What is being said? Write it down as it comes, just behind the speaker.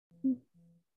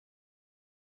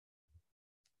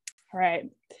All right.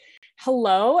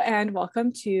 Hello and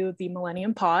welcome to the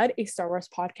Millennium Pod, a Star Wars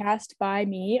podcast by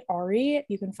me, Ari.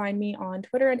 You can find me on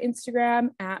Twitter and Instagram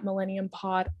at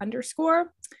millenniumpod_.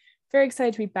 Very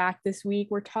excited to be back this week.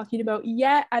 We're talking about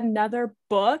yet another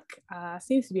book.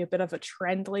 Seems to be a bit of a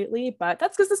trend lately, but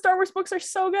that's because the Star Wars books are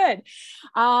so good.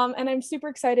 And I'm super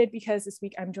excited because this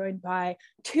week I'm joined by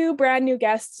two brand new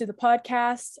guests to the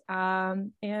podcast.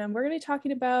 And we're going to be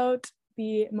talking about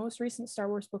the most recent Star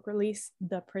Wars book release,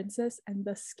 The Princess and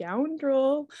the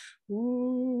Scoundrel.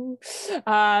 Ooh.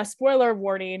 Spoiler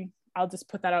warning. I'll just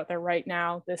put that out there right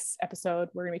now. This episode,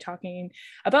 we're going to be talking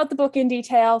about the book in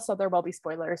detail, so there will be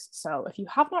spoilers. So if you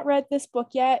have not read this book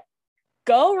yet,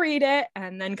 go read it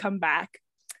and then come back.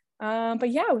 But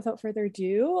yeah, without further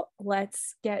ado,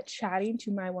 let's get chatting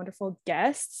to my wonderful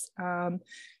guests. So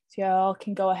y'all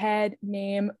can go ahead,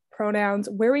 name, pronouns,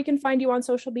 where we can find you on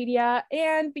social media,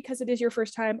 and because it is your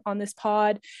first time on this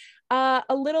pod, a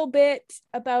little bit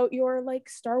about your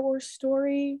Star Wars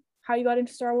story, how you got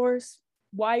into Star Wars,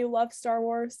 why you love Star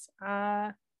Wars.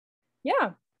 Yeah,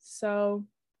 so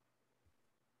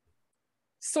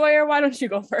Sawyer, why don't you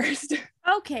go first?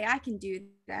 Okay, I can do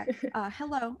that.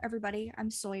 Hello, everybody.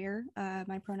 I'm Sawyer.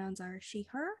 My pronouns are she,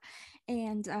 her,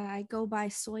 and I go by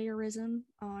Sawyerism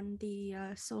on the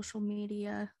social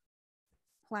media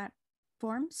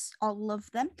platforms, all of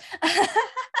them.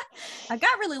 I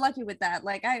got really lucky with that.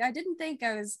 I didn't think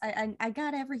I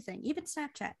got everything, even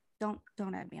Snapchat. Don't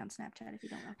add me on Snapchat if you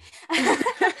don't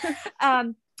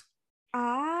know.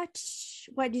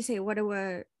 What do you say? How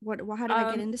did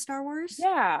I get into Star Wars?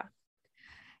 Yeah,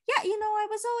 I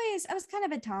was kind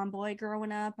of a tomboy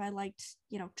growing up. I liked,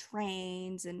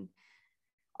 trains and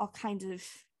all kinds of,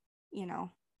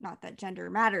 not that gender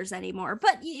matters anymore,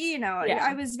 but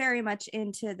I was very much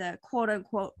into the quote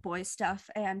unquote boy stuff.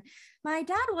 And my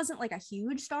dad wasn't a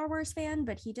huge Star Wars fan,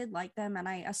 but he did like them. And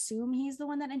I assume he's the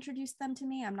one that introduced them to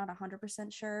me. I'm not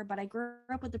 100% sure, but I grew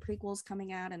up with the prequels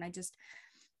coming out and I just,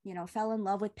 fell in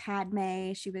love with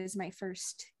Padme. She was my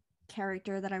first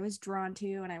character that I was drawn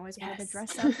to, and I always wanted to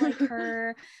dress up like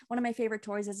her. One of my favorite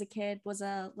toys as a kid was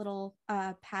a little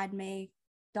Padme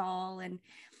doll, and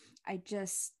I've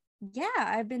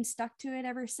been stuck to it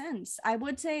ever since. I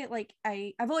would say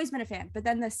I've always been a fan, but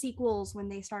then the sequels, when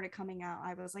they started coming out,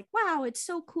 I was like, wow, it's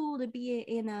so cool to be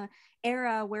in a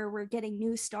era where we're getting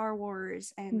new Star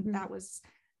Wars, and that was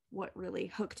what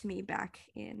really hooked me back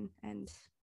in. And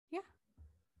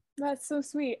that's so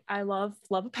sweet. I love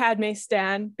a Padme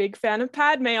stan. Big fan of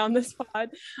Padme on this pod.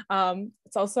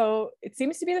 It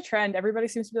seems to be the trend. Everybody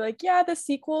seems to be like, yeah, the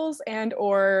sequels and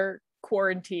or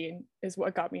quarantine is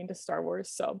what got me into Star Wars.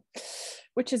 So,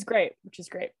 which is great.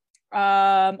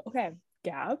 Okay,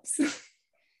 Gabs.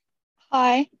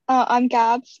 Hi, I'm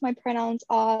Gabs. My pronouns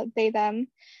are they, them.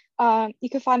 You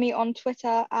can find me on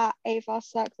Twitter at Ava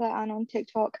Circler and on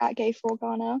TikTok at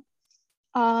Gay4Ghana.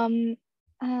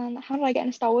 And how did I get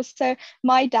into Star Wars? So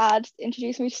my dad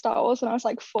introduced me to Star Wars when I was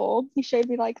 4. He showed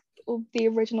me all the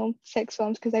original 6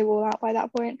 films because they were all out by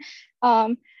that point.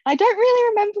 I don't really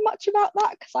remember much about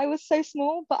that because I was so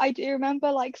small, but I do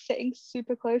remember sitting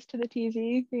super close to the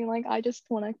TV, being I just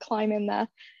want to climb in there.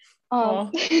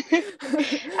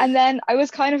 And then I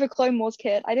was kind of a Clone Wars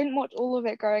kid. I didn't watch all of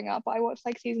it growing up, but I watched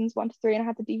seasons 1 to 3 and I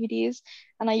had the DVDs,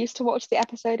 and I used to watch the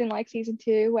episode in season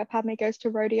 2 where Padme goes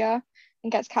to Rhodia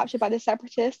and gets captured by the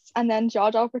Separatists, and then Jar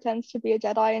Jar pretends to be a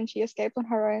Jedi and she escapes on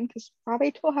her own because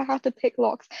Rabbi taught her how to pick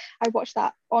locks. I watched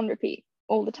that on repeat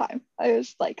all the time. I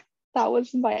was that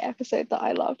was my episode that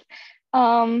I loved.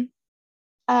 And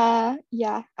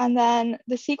then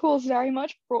the sequels very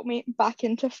much brought me back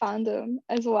into fandom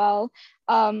as well.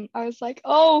 I was like,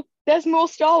 oh, there's more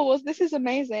Star Wars, this is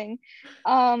amazing.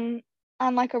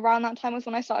 And around that time was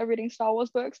when I started reading Star Wars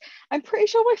books. I'm pretty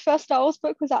sure my first Star Wars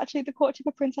book was actually The Courtship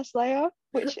of Princess Leia,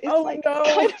 which is kind of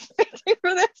fitting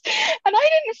for this. And I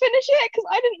didn't finish it because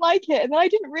I didn't like it. And then I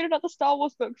didn't read another Star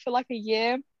Wars book for a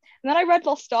year. And then I read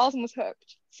Lost Stars and was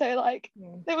hooked. So it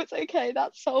was okay.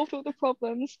 That solved all the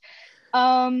problems.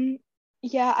 And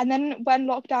then when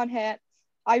lockdown hit,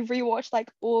 I rewatched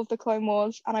all of the Clone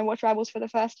Wars, and I watched Rebels for the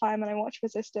first time, and I watched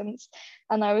Resistance,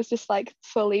 and I was just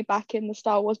fully back in the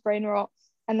Star Wars brain rot.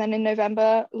 And then in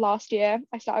November last year,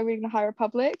 I started reading The High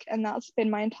Republic, and that's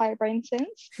been my entire brain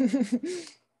since.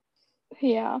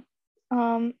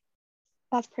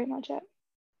 That's pretty much it.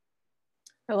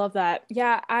 I love that.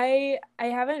 Yeah, I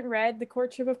haven't read The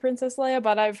Courtship of Princess Leia,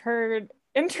 but I've heard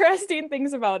interesting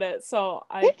things about it. So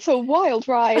it's a wild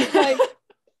ride.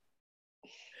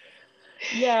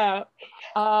 Yeah.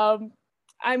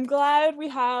 I'm glad we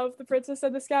have The Princess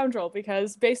and the Scoundrel,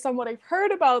 because based on what I've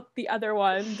heard about the other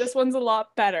one, this one's a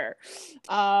lot better.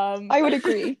 I would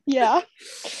agree. Yeah.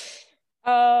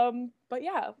 But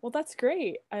yeah, well, that's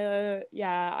great.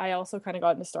 Yeah, I also kind of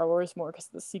got into Star Wars more because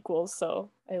of the sequels,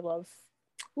 so I love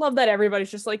that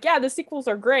everybody's just like, yeah, the sequels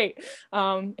are great.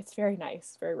 It's very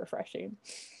nice, very refreshing.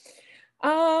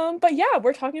 But yeah,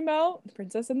 we're talking about The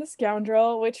Princess and the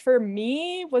Scoundrel, which for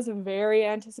me was a very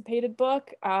anticipated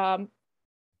book.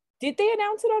 Did they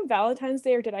announce it on Valentine's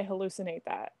Day, or did I hallucinate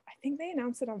that? I think they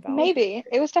announced it on Valentine's Maybe.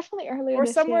 It was definitely earlier or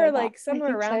this somewhere year, like but I somewhere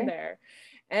think around so. there.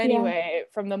 Anyway,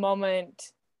 from the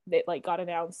moment they like got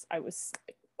announced, I was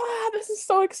like, wow, this is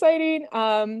so exciting.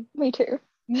 Me too.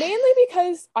 Mainly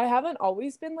because I haven't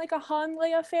always been like a Han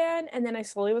Leia fan, and then I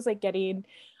slowly was like getting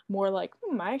more like,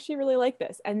 I actually really like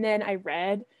this. And then I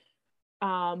read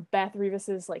Beth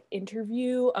Revis's like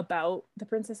interview about The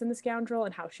Princess and the Scoundrel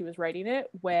and how she was writing it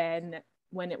when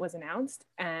it was announced,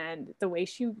 and the way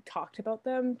she talked about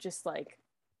them just like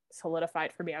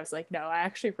solidified for me. I was like, no, I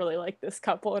actually really like this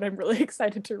couple, and I'm really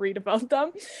excited to read about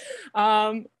them.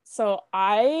 So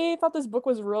I thought this book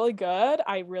was really good.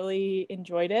 I really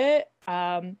enjoyed it.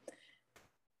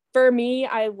 For me,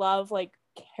 I love like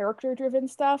character driven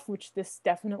stuff, which this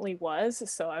definitely was.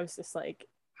 So I was just like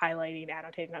highlighting,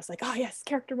 annotating. I was like, oh yes,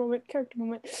 character moment, character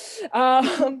moment.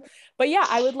 But yeah,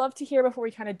 I would love to hear, before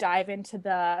we kind of dive into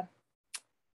the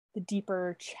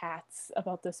deeper chats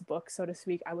about this book, so to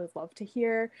speak, I would love to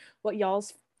hear what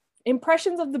y'all's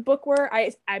impressions of the book were.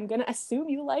 I'm gonna assume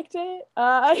you liked it,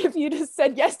 if you just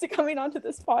said yes to coming onto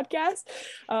this podcast.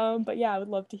 But yeah, I would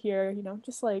love to hear,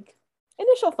 just like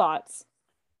initial thoughts.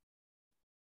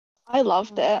 I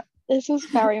loved it. This was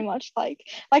very much like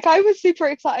I was super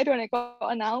excited when it got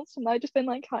announced, and I've just been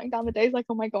like counting down the days, like,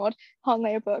 oh my god, Han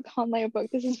Leia book, Han Leia book.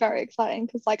 This is very exciting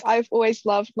because like I've always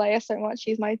loved Leia so much.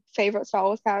 She's my favorite Star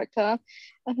Wars character,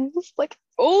 and it was like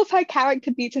all of her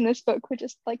character beats in this book were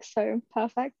just like so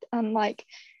perfect, and like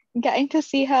getting to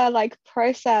see her like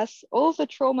process all of the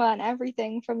trauma and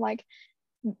everything from like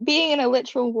being in a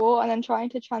literal war and then trying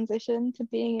to transition to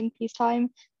being in peacetime,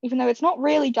 even though it's not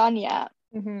really done yet.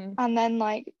 Mm-hmm. And then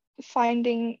like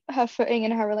finding her footing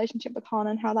in her relationship with Han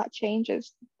and how that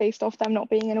changes based off them not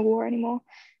being in a war anymore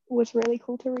was really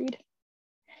cool to read.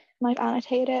 And I've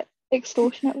annotated it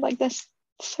extortionate, like there's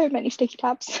so many sticky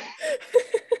tabs.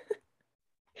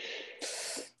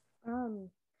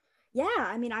 Yeah,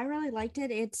 I mean, I really liked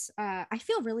it. It's I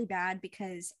feel really bad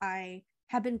because I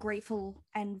have been grateful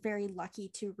and very lucky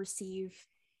to receive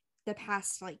the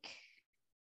past like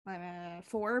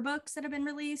 4 books that have been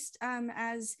released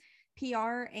as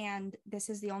PR, and this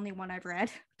is the only one I've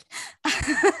read.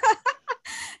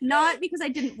 Not because I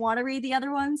didn't want to read the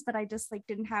other ones, but I just like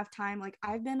didn't have time. Like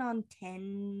I've been on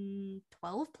 10-12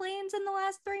 planes in the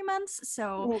last 3 months,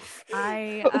 so Oof.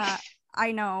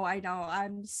 I know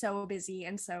I'm so busy,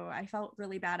 and so I felt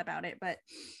really bad about it, but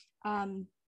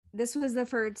this was the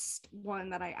first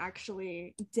one that I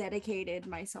actually dedicated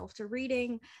myself to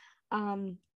reading.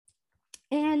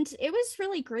 And it was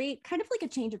really great, kind of like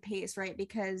a change of pace, right?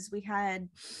 Because we had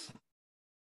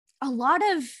a lot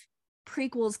of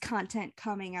prequels content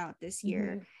coming out this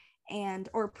year, and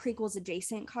or prequels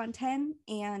adjacent content,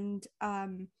 and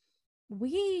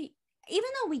we, even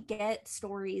though we get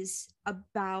stories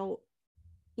about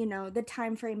the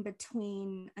time frame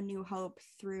between A New Hope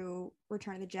through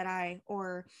Return of the Jedi,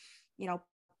 or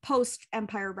post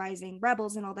Empire Rising,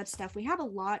 Rebels, and all that stuff, we have a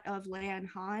lot of Leia and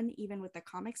Han, even with the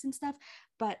comics and stuff,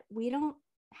 but we don't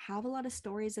have a lot of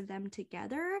stories of them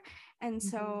together. And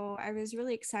so I was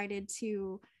really excited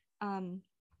to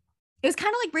it was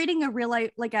kind of like reading a real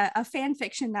life, like a fan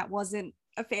fiction that wasn't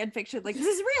a fan fiction, like this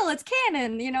is real, it's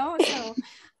canon,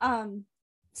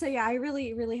 so yeah, I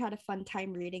really had a fun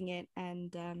time reading it,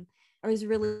 and I was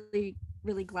really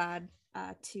glad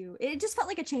it just felt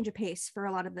like a change of pace for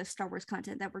a lot of the Star Wars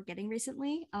content that we're getting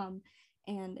recently,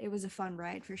 and it was a fun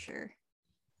ride for sure.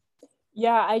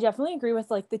 Yeah, I definitely agree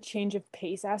with like the change of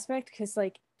pace aspect, because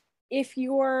like if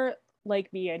you're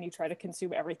like me and you try to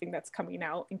consume everything that's coming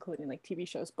out, including like TV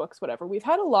shows, books, whatever, we've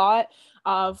had a lot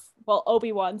of, well,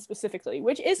 Obi-Wan specifically,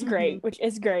 which is great,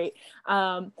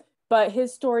 but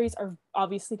his stories are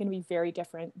obviously going to be very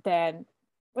different than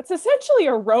what's essentially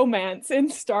a romance in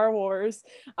Star Wars.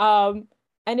 And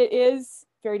it is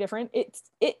very different.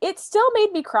 It still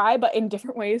made me cry, but in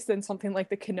different ways than something like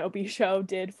the Kenobi show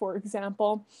did, for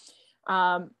example.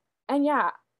 And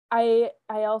yeah, I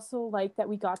also like that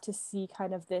we got to see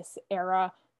kind of this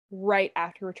era right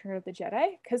after Return of the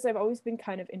Jedi, because I've always been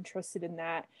kind of interested in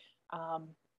that,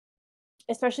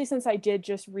 especially since I did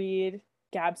just read,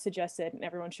 Gab suggested, and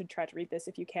everyone should try to read this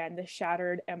if you can, the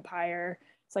Shattered Empire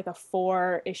It's like a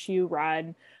 4-issue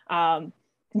run.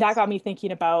 That got me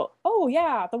thinking about, oh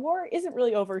yeah, the war isn't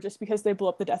really over just because they blew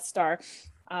up the Death Star,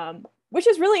 which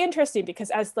is really interesting because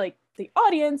as like the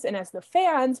audience and as the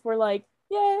fans, we're like,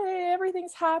 yay,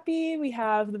 everything's happy. We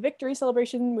have the victory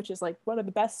celebration, which is like one of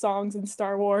the best songs in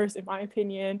Star Wars, in my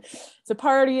opinion. It's a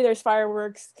party, there's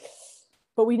fireworks,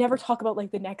 but we never talk about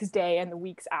like the next day and the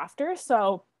weeks after.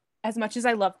 So as much as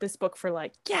I love this book for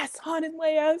like, yes, Han and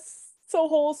Leia, so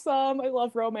wholesome, I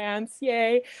love romance,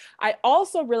 yay, I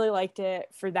also really liked it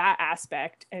for that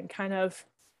aspect and kind of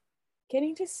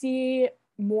getting to see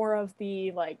more of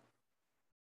the like,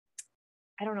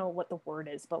 I don't know what the word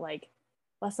is, but like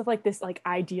less of like this like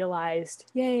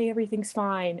idealized, yay, everything's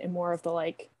fine, and more of the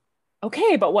like,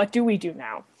 okay, but what do we do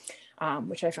now?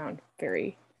 Which I found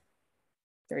very,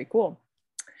 very cool.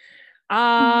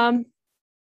 Yeah,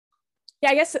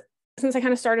 I guess since I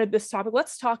kind of started this topic,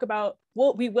 let's talk about,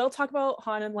 well, we will talk about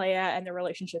Han and Leia and their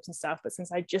relationships and stuff, but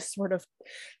since I just sort of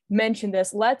mentioned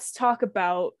this, let's talk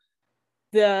about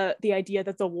the idea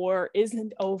that the war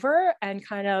isn't over and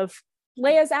kind of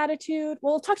Leia's attitude.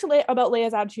 We'll talk to about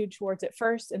Leia's attitude towards it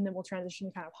first, and then we'll transition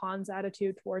to kind of Han's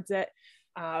attitude towards it.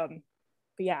 But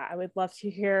yeah, I would love to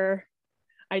hear,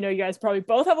 I know you guys probably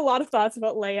both have a lot of thoughts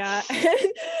about Leia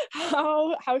and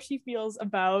how she feels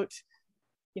about,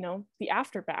 you know, the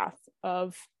aftermath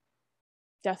of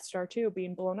Death Star 2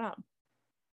 being blown up.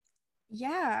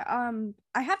 Yeah,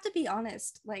 I have to be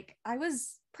honest, like I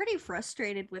was pretty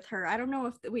frustrated with her. I don't know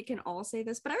if we can all say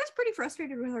this, but I was pretty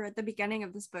frustrated with her at the beginning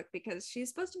of this book because she's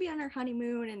supposed to be on her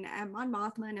honeymoon and Mon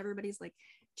Mothma and everybody's like,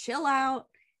 chill out,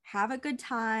 have a good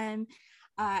time.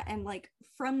 And like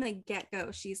from the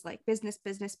get-go, she's like, business,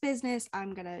 business, business.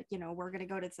 I'm gonna, you know, we're gonna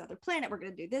go to this other planet, we're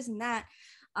gonna do this and that.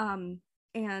 And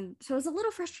so it was a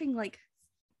little frustrating, like,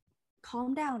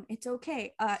 calm down, it's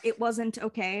okay. It wasn't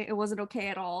okay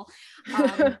at all.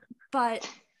 But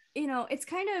you know, it's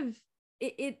kind of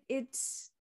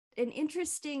it's an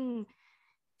interesting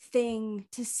thing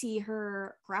to see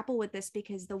her grapple with this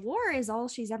because the war is all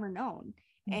she's ever known.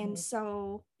 And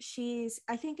so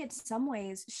I think in some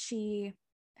ways she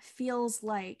feels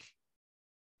like,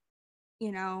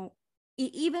 you know,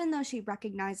 even though she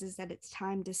recognizes that it's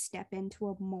time to step into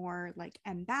a more like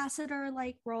ambassador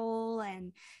like role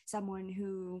and someone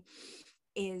who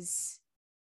is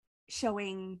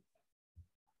showing,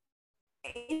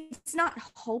 it's not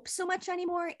hope so much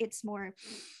anymore, it's more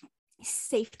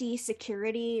safety,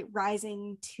 security,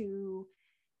 rising to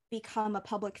become a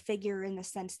public figure in the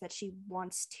sense that she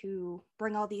wants to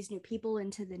bring all these new people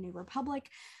into the New Republic.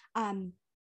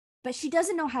 But she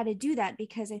doesn't know how to do that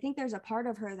because I think there's a part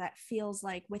of her that feels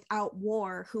like without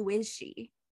war, who is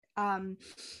she? And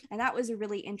that was a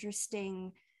really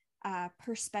interesting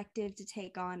perspective to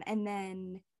take on. And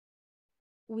then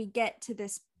we get to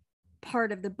this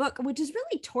part of the book, which is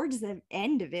really towards the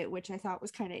end of it, which I thought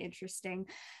was kind of interesting.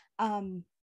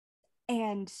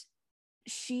 And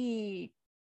she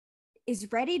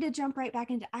is ready to jump right back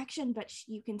into action, but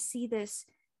you can see this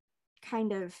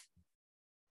kind of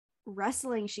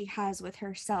wrestling she has with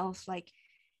herself, like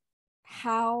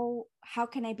how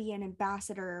can I be an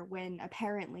ambassador when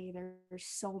apparently there's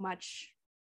so much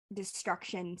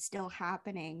destruction still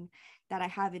happening that I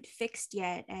haven't fixed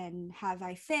yet, and have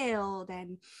I failed,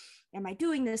 and am I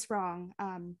doing this wrong?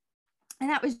 And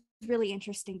that was really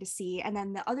interesting to see. And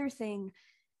then the other thing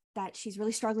that she's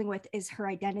really struggling with is her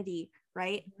identity,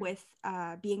 right? With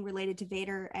being related to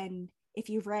Vader. And if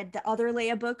you've read the other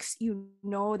Leia books, you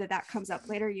know that comes up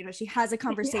later. You know, she has a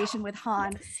conversation with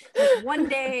Han. Like,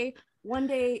 one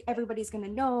day everybody's going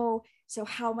to know. So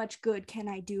how much good can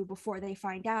I do before they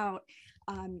find out?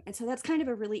 And so that's kind of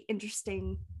a really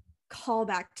interesting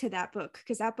callback to that book,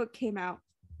 because that book came out,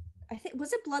 I think,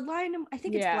 was it Bloodline? I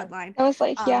think it's Bloodline. I was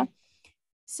like, yeah.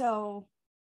 So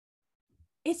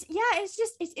it's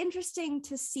interesting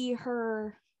to see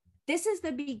her. This is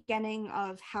the beginning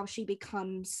of how she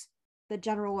becomes the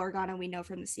General Organa we know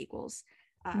from the sequels.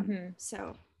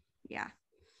 So yeah.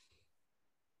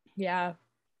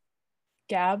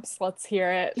 Gabs, let's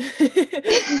hear it.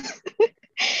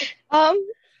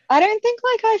 I don't think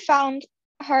like I found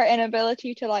her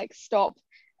inability to like stop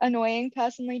annoying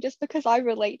personally, just because I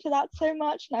relate to that so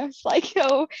much, and I was like,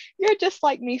 oh, you're just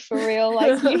like me for real.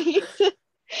 Like, you need to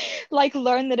like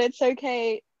learn that it's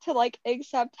okay to like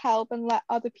accept help and let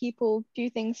other people do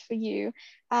things for you.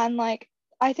 And like,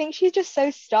 I think she's just so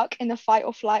stuck in the fight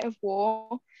or flight of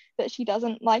war that she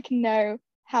doesn't like know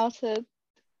how to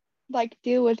like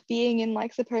deal with being in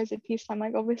like supposed peacetime.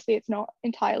 Like obviously it's not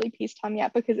entirely peacetime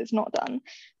yet because it's not done.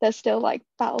 There's still like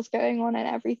battles going on and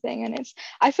everything, and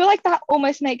I feel like that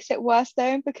almost makes it worse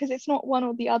though, because it's not one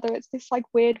or the other. It's this like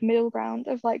weird middle ground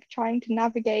of like trying to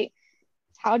navigate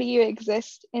how do you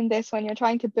exist in this when you're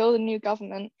trying to build a new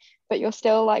government but you're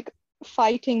still like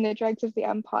fighting the dregs of the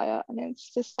empire, and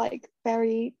it's just like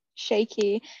very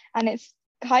shaky. And it's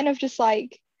kind of just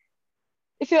like,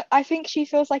 I think she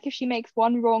feels like if she makes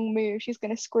one wrong move, she's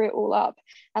going to screw it all up,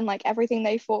 and like everything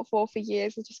they fought for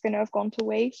years is just going to have gone to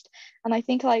waste. And I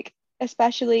think like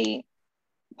especially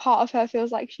part of her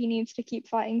feels like she needs to keep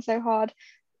fighting so hard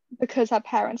because her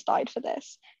parents died for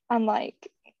this, and like,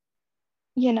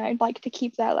 you know, like to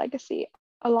keep their legacy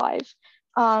alive.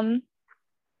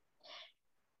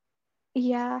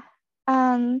 Yeah,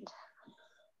 and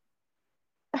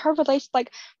her relation, like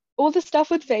all the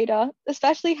stuff with Vader,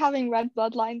 especially having red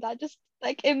bloodline, that just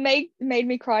like it made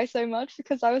me cry so much,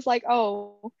 because I was like,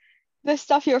 oh, the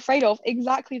stuff you're afraid of,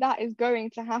 exactly that is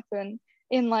going to happen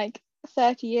in like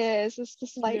 30 years. It's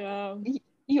just like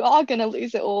you are gonna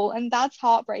lose it all, and that's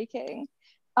heartbreaking.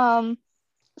 So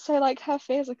like her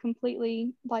fears are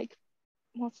completely like,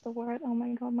 what's the word? Oh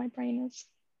my god, my brain is,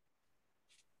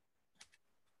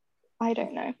 I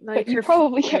don't know, like but you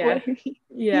probably get what I mean.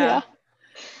 Yeah.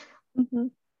 Mm-hmm.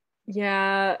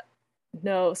 Yeah.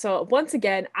 No, so once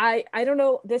again, I don't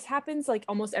know, this happens like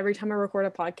almost every time I record a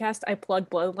podcast. I plug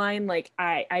Bloodline, like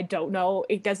I don't know,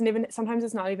 it doesn't even, sometimes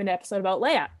it's not even an episode about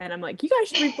Leia, and I'm like, you guys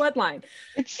should read Bloodline.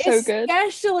 It's so good,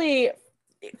 especially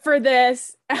for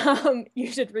this.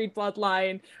 You should read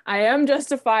Bloodline. I am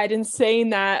justified in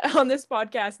saying that on this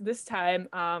podcast this time,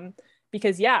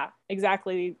 because yeah,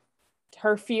 exactly,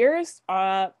 her fears,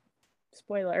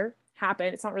 spoiler,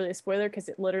 happen. It's not really a spoiler because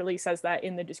it literally says that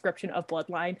in the description of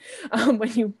Bloodline,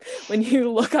 when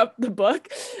you look up the book.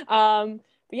 But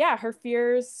yeah, her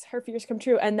fears come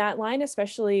true. And that line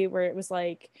especially, where it was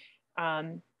like, I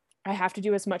have to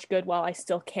do as much good while I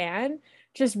still can,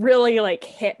 just really like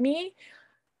hit me.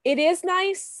 It is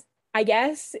nice, I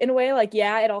guess, in a way, like,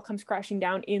 yeah, it all comes crashing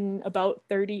down in about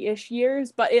 30-ish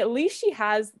years, but at least she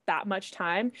has that much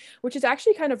time, which is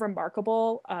actually kind of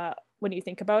remarkable, when you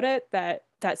think about it, that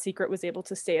secret was able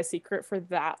to stay a secret for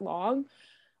that long.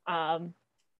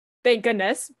 Thank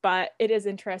goodness. But it is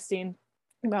interesting.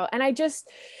 Well, and it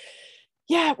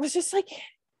was just like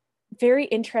very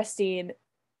interesting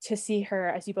to see her,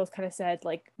 as you both kind of said,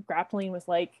 like grappling with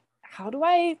like, how do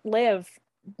I live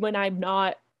when I'm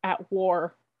not at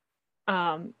war?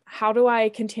 How do I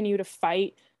continue to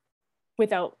fight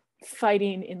without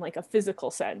fighting in like a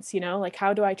physical sense, you know? Like,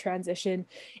 how do I transition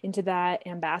into that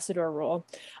ambassador role?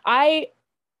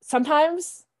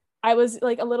 Sometimes I was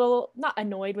like a little, not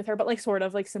annoyed with her, but like sort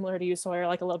of like similar to you, Sawyer,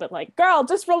 like a little bit like, girl,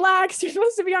 just relax, you're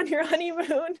supposed to be on your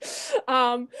honeymoon.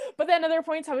 But then other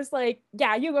points I was like,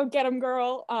 yeah, you go get him,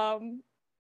 girl.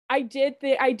 I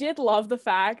did love the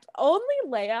fact only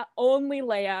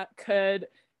Leia could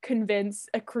convince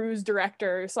a cruise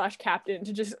director / captain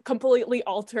to just completely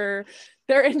alter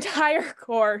their entire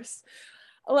course.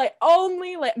 Like,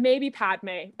 only like maybe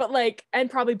Padme, but like, and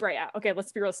probably Brea. Okay,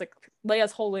 let's be realistic.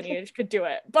 Leia's whole lineage could do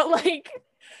it, but like,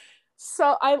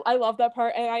 so I love that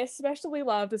part. And I especially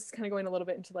love, this is kind of going a little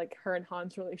bit into like her and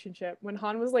Han's relationship, when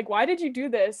Han was like, why did you do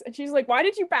this? And she's like, why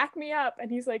did you back me up?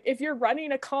 And he's like, if you're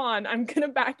running a con, I'm gonna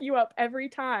back you up every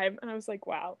time. And I was like,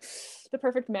 wow, the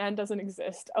perfect man doesn't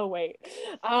exist. Oh wait.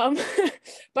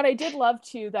 But I did love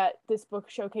too that this book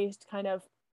showcased kind of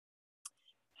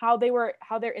how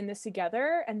they're in this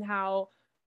together, and how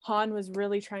Han was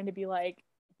really trying to be like,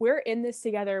 we're in this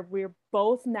together. We're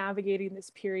both navigating this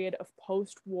period of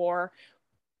post-war.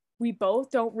 We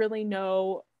both don't really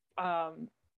know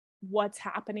what's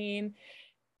happening,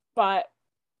 but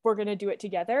we're going to do it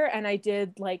together. And I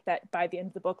did like that by the end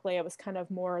of the book, Leia was kind of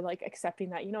more like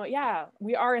accepting that, you know, yeah,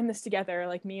 we are in this together,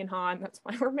 like me and Han, that's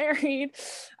why we're married.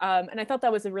 And I thought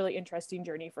that was a really interesting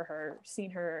journey for her, seeing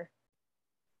her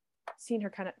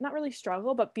kind of not really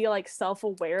struggle, but be like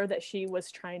self-aware that she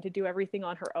was trying to do everything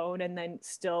on her own, and then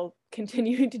still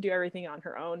continuing to do everything on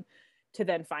her own, to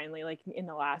then finally, like in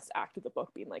the last act of the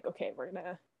book, being like, okay, we're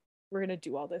gonna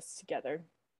do all this together.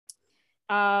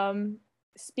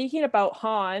 Speaking about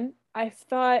Han, I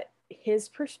thought his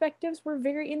perspectives were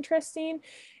very interesting.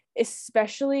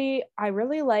 Especially, I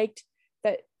really liked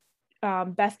that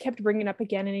Beth kept bringing up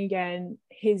again and again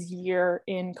his year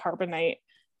in Carbonite.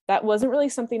 That wasn't really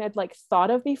something I'd like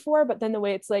thought of before, but then the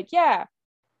way it's like, yeah,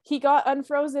 he got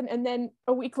unfrozen and then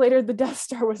a week later the Death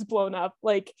Star was blown up.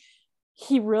 Like,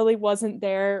 he really wasn't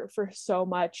there for so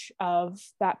much of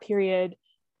that period,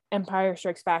 Empire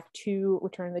Strikes Back to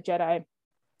Return of the Jedi.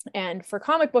 And for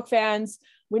comic book fans,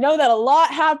 we know that a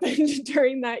lot happened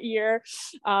during that year.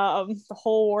 The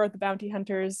whole War of the Bounty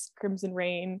Hunters, Crimson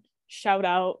Reign, shout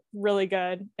out, really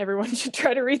good. Everyone should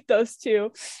try to read those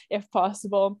too, if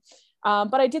possible.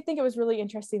 But I did think it was really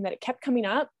interesting that it kept coming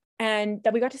up and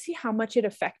that we got to see how much it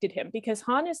affected him, because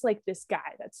Han is like this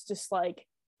guy that's just like,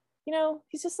 you know,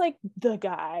 he's just like the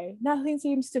guy. Nothing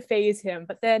seems to faze him.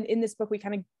 But then in this book, we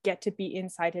kind of get to be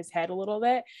inside his head a little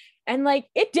bit. And like,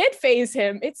 it did faze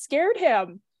him. It scared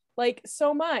him like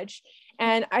so much.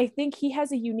 And I think he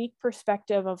has a unique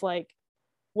perspective of like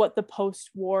what the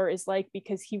post-war is like,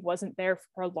 because he wasn't there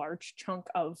for a large chunk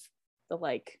of the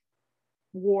like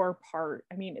war part.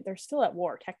 I mean, they're still at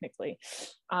war technically.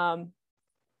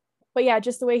 But yeah,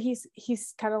 just the way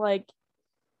he's kind of like,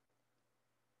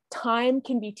 time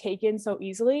can be taken so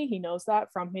easily. He knows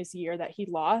that from his year that he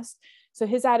lost. So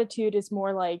his attitude is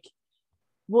more like,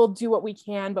 we'll do what we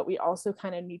can, but we also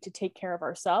kind of need to take care of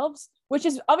ourselves, which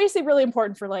is obviously really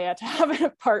important for Leia to have a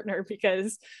partner,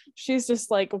 because she's just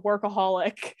like a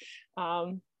workaholic.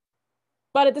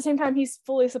 But at the same time, he's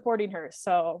fully supporting her.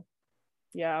 So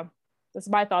yeah, that's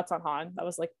my thoughts on Han. That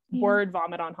was like word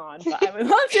vomit on Han, but I would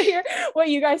love to hear what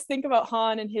you guys think about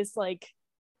Han and his like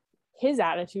his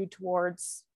attitude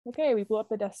towards, okay, we blew up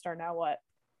the Death Star, now what?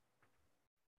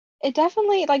 It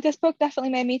definitely, like, this book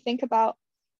definitely made me think about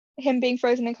him being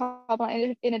frozen in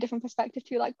carbonite in a different perspective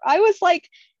too. Like, I was like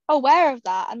aware of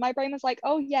that, and my brain was like,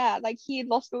 oh yeah, like he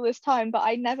lost all this time, but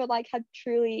I never like had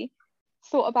truly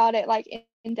thought about it like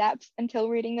in depth until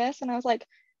reading this. And I was like,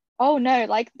 oh no,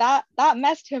 like that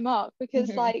messed him up, because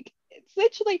like it's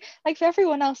literally like, for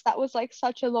everyone else that was like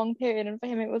such a long period, and for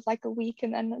him it was like a week,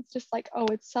 and then it's just like, oh,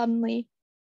 it's suddenly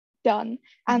done.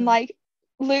 And like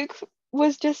Luke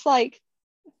was just like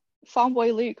farm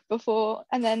boy Luke before,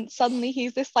 and then suddenly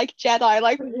he's this like Jedi.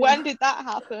 Like, when did that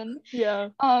happen?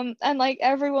 And like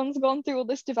everyone's gone through all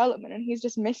this development and he's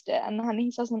just missed it, and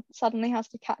he suddenly has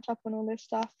to catch up on all this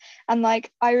stuff. And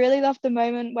like, I really loved the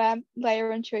moment where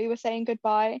Leia and Chewie were saying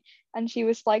goodbye, and she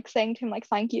was like saying to him like,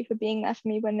 thank you for being there for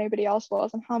me when nobody else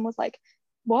was. And Han was like,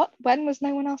 what? When was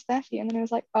no one else there for you? And then he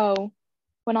was like, oh,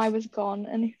 when I was gone.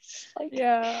 And it's like,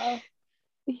 yeah,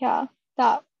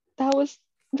 that was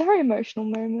very emotional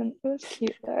moment. It was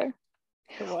cute though.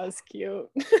 It was cute.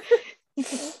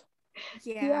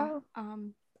 Yeah.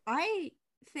 I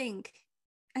think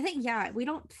yeah, we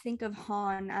don't think of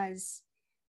Han as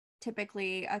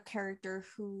typically a character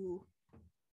who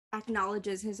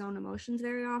acknowledges his own emotions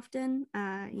very often.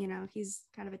 You know, he's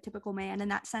kind of a typical man in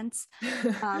that sense.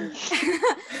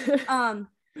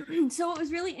 So it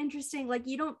was really interesting. Like,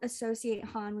 you don't associate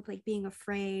Han with like being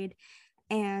afraid,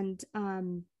 and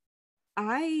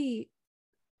I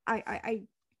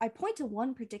point to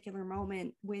one particular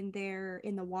moment when they're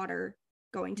in the water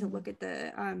going to look at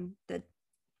the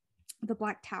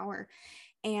Black Tower,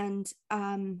 and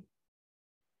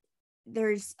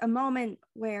there's a moment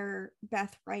where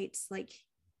Beth writes like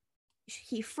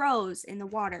he froze in the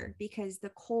water because the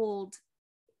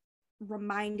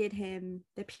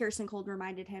piercing cold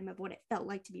reminded him of what it felt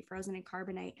like to be frozen in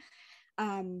carbonite.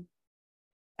 And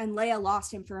Leia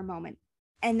lost him for a moment,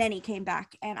 and then he came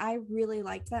back. And I really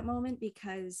liked that moment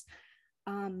because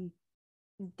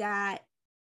that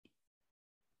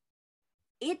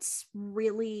it's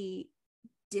really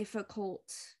difficult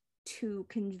to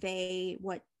convey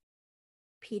what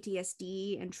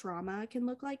PTSD and trauma can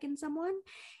look like in someone.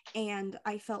 And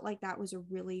I felt like that was a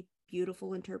really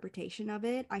beautiful interpretation of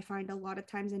it. I find a lot of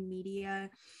times in media,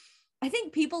 I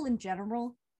think people in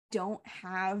general don't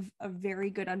have a very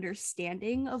good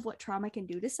understanding of what trauma can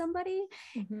do to somebody.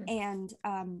 And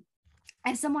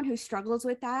as someone who struggles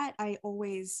with that, I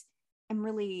always am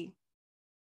really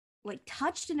like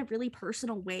touched in a really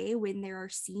personal way when there are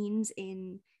scenes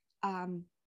in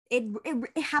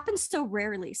it happens so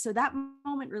rarely. So that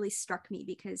moment really struck me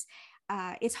because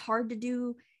it's hard to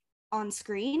do on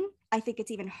screen. I think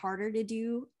it's even harder to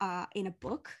do in a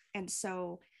book. And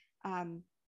so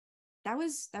that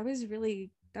was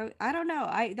really, I don't know,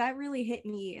 that really hit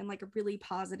me in like a really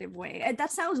positive way. And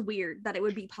that sounds weird that it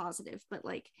would be positive, but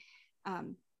like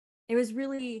it was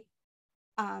really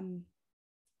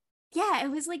yeah,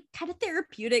 it was like kind of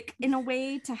therapeutic in a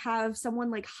way to have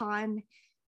someone like Han.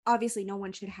 Obviously no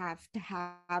one should have to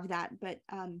have that, but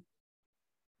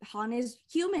Han is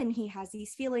human. He has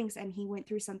these feelings, and he went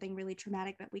through something really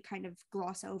traumatic that we kind of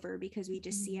gloss over because we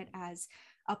just see it as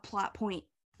a plot point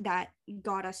that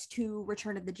got us to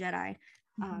Return of the Jedi.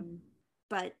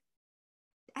 But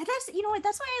that's, you know what,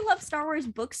 that's why I love Star Wars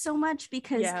books so much,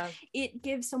 because it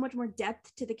gives so much more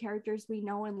depth to the characters we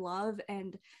know and love.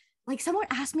 And like someone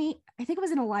asked me, I think it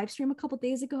was in a live stream a couple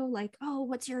days ago, like, oh,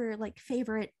 what's your like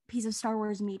favorite piece of Star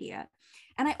Wars media?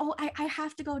 And I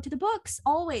have to go to the books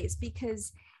always,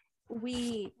 because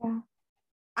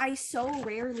I so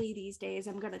rarely these days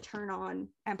I'm going to turn on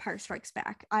Empire Strikes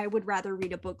Back. I would rather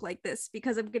read a book like this,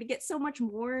 because I'm going to get so much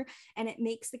more, and it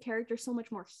makes the character so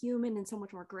much more human and so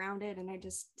much more grounded. And I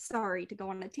just, sorry to go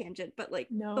on a tangent, but like,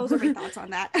 No. those are my thoughts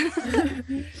on that.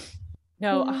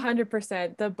 No,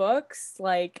 100%. The books,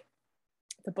 like,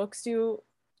 the books do,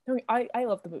 I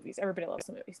love the movies. Everybody loves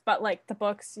the movies. But like the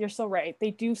books, you're so right. They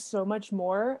do so much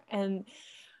more. And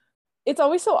it's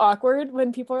always so awkward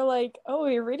when people are like, oh,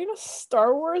 you're reading a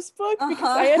Star Wars book? Because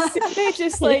I assume they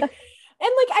just like, and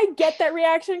like I get that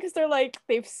reaction, because they're like,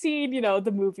 they've seen, you know,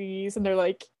 the movies, and they're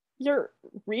like, you're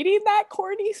reading that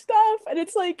corny stuff, and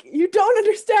it's like, you don't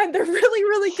understand, they're really,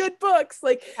 really good books.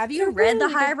 Like, have you read The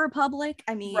High Republic?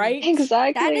 I mean, right?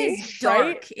 Exactly. That is dark.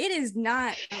 Right? It is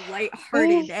not a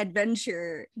lighthearted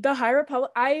adventure. The High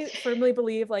Republic, I firmly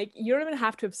believe, like, you don't even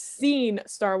have to have seen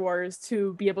Star Wars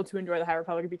to be able to enjoy The High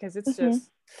Republic, because it's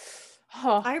just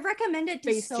I recommend it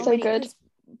to so many, because,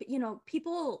 you know,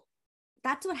 people,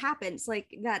 that's what happens,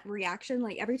 like that reaction,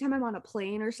 like every time I'm on a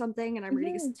plane or something and I'm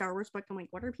reading a Star Wars book, I'm like,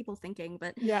 what are people thinking?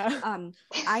 But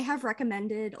I have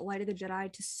recommended Light of the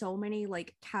Jedi to so many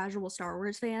like casual Star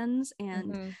Wars fans,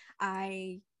 and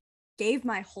I gave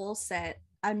my whole set.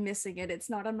 I'm missing it. It's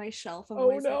not on my shelf. I'm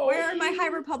always like, where are my High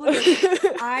Republic?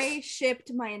 I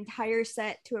shipped my entire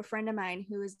set to a friend of mine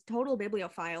who is a total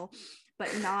bibliophile, but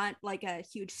not like a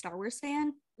huge Star Wars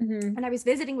fan. And I was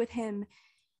visiting with him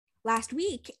last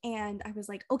week, and I was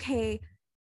like, okay,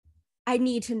 I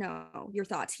need to know your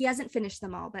thoughts. He hasn't finished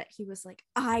them all, but he was like,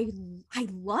 I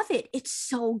love it. It's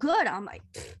so good. I'm like,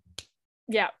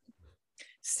 yeah.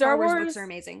 Star Wars books are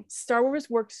amazing. Star Wars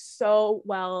works so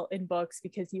well in books,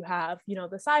 because you have, you know,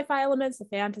 the sci-fi elements, the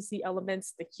fantasy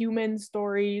elements, the human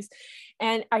stories.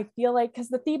 And I feel like, because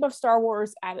the theme of Star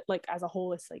Wars as a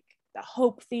whole is like the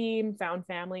hope theme, found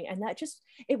family, and that just,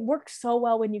 it works so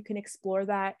well when you can explore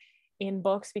that in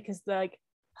books, because the like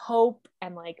hope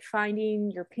and like finding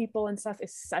your people and stuff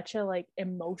is such a like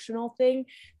emotional thing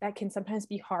that can sometimes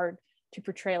be hard to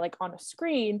portray like on a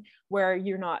screen, where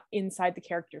you're not inside the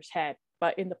character's head.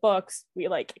 But in the books, we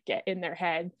like get in their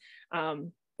head,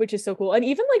 which is so cool. And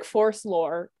even like Force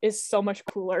lore is so much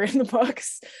cooler in the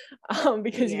books,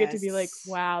 because you get to be like,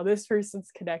 wow, this person's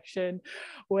connection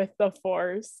with the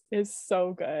Force is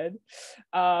so good.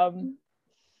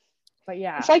 But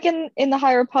yeah, it's like in the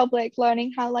High Republic,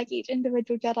 learning how like each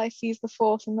individual Jedi sees the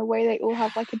Force, and the way they all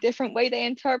have like a different way they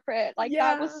interpret it. Like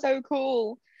that was so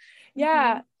cool.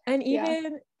 And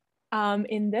even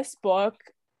in this book,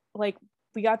 like,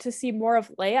 we got to see more of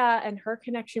Leia and her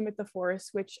connection with the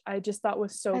Force, which I just thought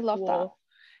was so cool.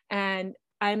 And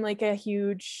I'm like a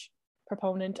huge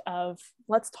proponent of,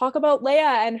 let's talk about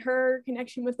Leia and her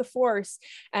connection with the Force,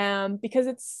 because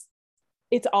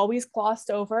it's always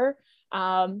glossed over.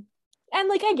 And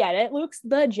like, I get it, Luke's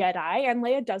the Jedi and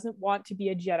Leia doesn't want to be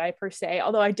a Jedi per se,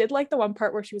 although I did like the one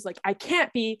part where she was like, I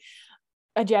can't be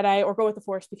a Jedi or go with the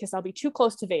Force because I'll be too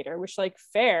close to Vader, which, like,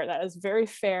 fair, that is very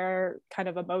fair kind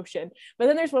of emotion. But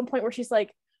then there's one point where she's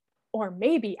like, or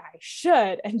maybe I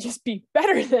should and just be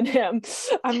better than him.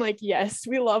 I'm like, yes,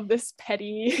 we love this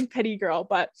petty girl.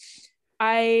 But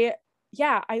I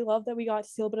love that we got to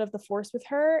see a little bit of the Force with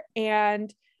her,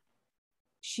 and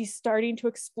she's starting to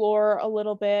explore a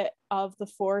little bit of the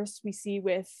Force we see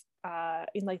with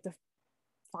in like the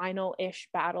final-ish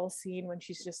battle scene, when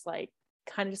she's just like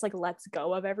kind of just like lets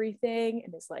go of everything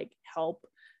and is like, help,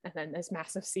 and then this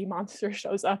massive sea monster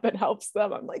shows up and helps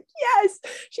them. I'm like, yes,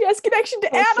 she has connection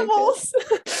to animals.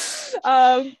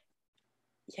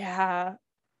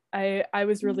 I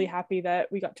was really happy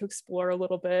that we got to explore a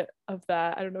little bit of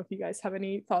that. I don't know if you guys have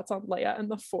any thoughts on Leia and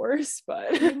the Force,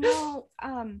 but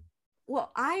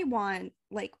well, I want,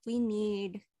 like, we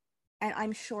need, and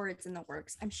I'm sure it's in the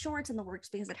works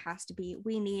because it has to be,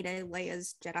 we need a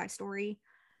Leia's Jedi story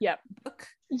book.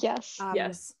 Yes.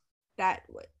 That,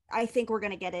 I think we're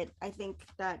gonna get it. I think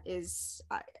that is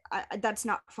that's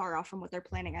not far off from what they're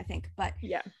planning, I think. But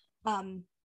it's kind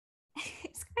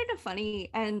of funny,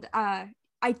 and I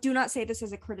do not say this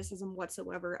as a criticism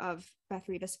whatsoever of Beth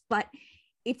Revis, but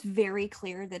it's very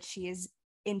clear that she is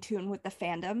in tune with the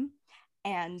fandom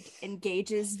and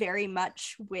engages very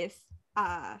much with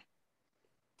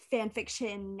fan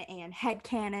fiction and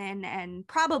headcanon and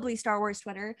probably Star Wars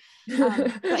Twitter.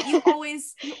 But you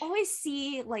always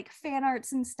see like fan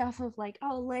arts and stuff of like,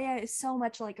 oh, Leia is so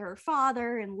much like her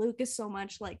father and Luke is so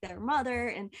much like their mother,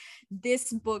 and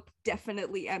this book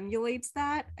definitely emulates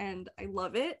that, and I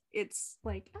love it. It's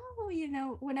like, oh, you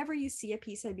know, whenever you see a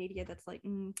piece of media that's like,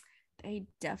 they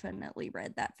definitely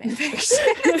read that fan fiction.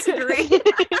 It's great.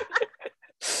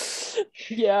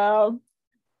 Yeah.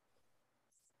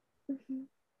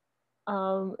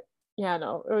 Yeah,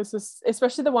 no, it was just,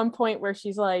 especially the one point where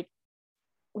she let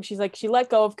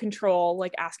go of control,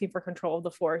 like asking for control of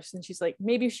the Force, and she's like,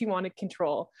 maybe she wanted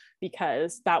control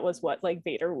because that was what like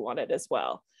Vader wanted as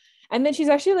well. And then she's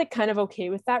actually like kind of okay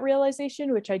with that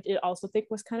realization, which I did also think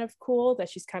was kind of cool, that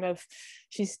she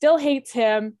still hates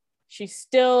him, she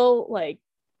still like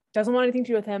doesn't want anything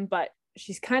to do with him, but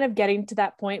she's kind of getting to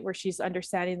that point where she's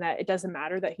understanding that it doesn't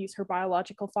matter that he's her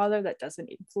biological father, that doesn't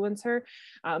influence her.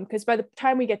 Because by the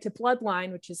time we get to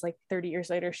Bloodline, which is like 30 years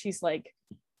later, she's like,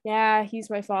 yeah, he's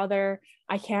my father.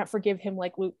 I can't forgive him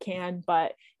like Luke can,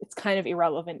 but it's kind of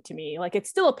irrelevant to me. Like, it's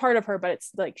still a part of her, but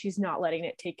it's like she's not letting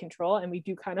it take control. And we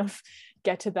do kind of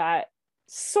get to that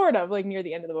sort of like near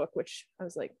the end of the book, which I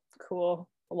was like, cool,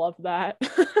 I love that.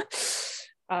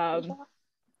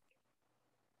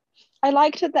 I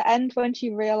liked at the end when she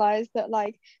realized that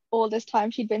like all this time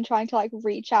she'd been trying to like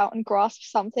reach out and grasp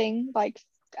something like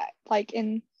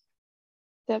in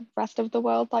the rest of the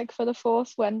world, like for the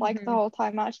Force, when like the whole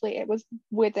time actually it was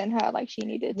within her, like she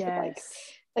needed to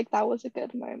like that was a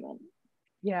good moment.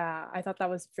 Yeah, I thought that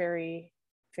was very,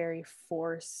 very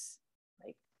Force.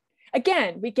 Like,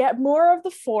 again, we get more of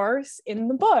the Force in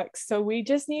the books, so we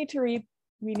just need to read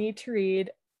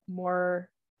more.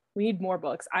 We need more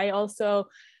books. I also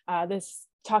this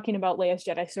talking about Leia's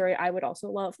Jedi story, I would also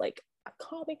love like a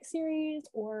comic series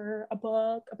or a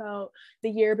book about the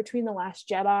year between The Last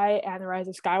Jedi and The Rise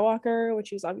of Skywalker,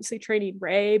 which is obviously training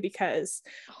Rey, because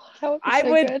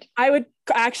I would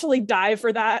actually die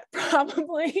for that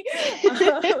probably.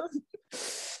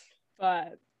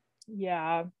 But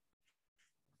yeah.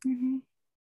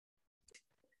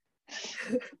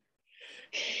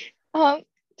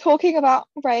 Talking about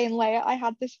Rey and Leia, I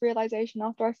had this realization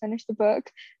after I finished the book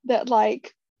that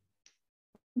like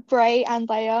Rey and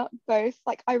Leia both,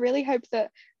 like, I really hope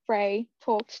that Rey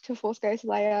talked to Force Ghost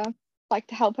Leia like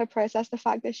to help her process the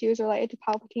fact that she was related to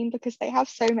Palpatine, because they have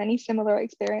so many similar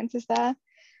experiences there,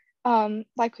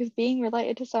 like with being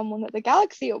related to someone that the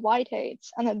galaxy at wide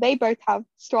hates, and that they both have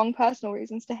strong personal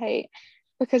reasons to hate,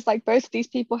 because like both of these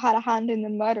people had a hand in the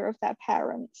murder of their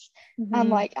parents and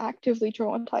like actively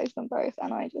traumatized them both,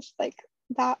 and I just like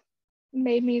that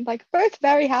made me like both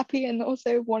very happy and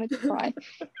also wanted to cry.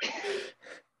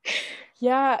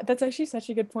 Yeah, that's actually such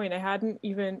a good point. I hadn't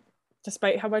even,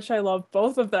 despite how much I love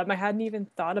both of them, I hadn't even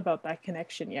thought about that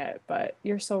connection yet, but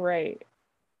you're so right.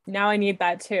 Now I need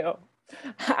that too.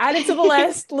 Add it to the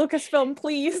list. Lucasfilm,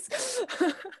 please.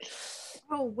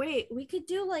 Oh wait, we could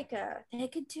do like they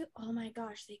could do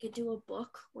a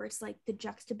book where it's like the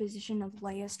juxtaposition of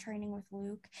Leia's training with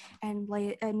Luke and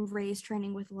Rey's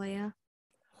training with Leia.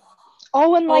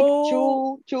 Oh, and like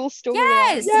dual story.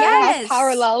 Yes. Have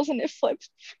parallels and it flips.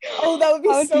 Oh, that would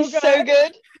be so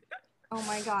good. Oh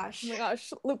my gosh.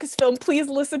 Lucasfilm, please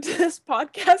listen to this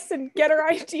podcast and get our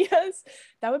ideas.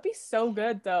 That would be so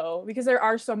good though, because there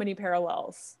are so many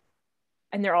parallels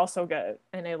and they're all so good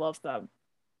and I love them.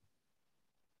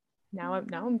 Now I'm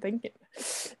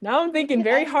thinking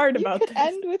very hard about this.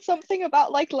 End with something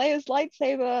about like Leia's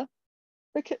lightsaber,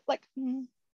 because like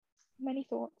many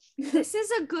thoughts. This is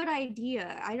a good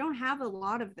idea. I don't have a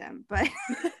lot of them, but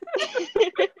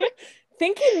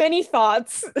thinking many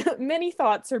thoughts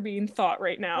are being thought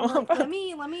right now. Let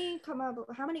me come up.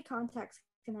 How many contacts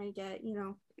can I get? You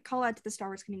know, call out to the Star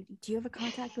Wars community. Do you have a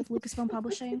contact with Lucasfilm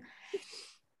Publishing?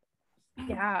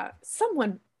 Yeah,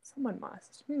 someone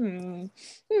must.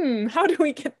 How do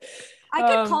we get? I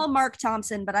could call Mark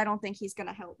Thompson, but I don't think he's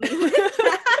gonna help me.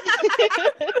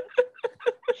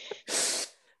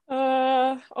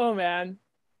 Oh man.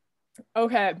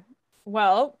 Okay.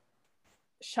 Well,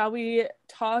 shall we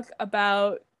talk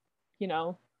about,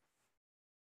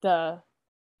 the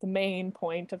main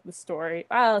point of the story?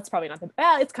 Well, it's probably not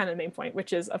it's kind of the main point,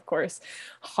 which is, of course,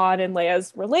 Han and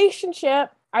Leia's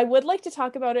relationship. I would like to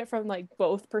talk about it from like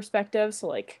both perspectives. So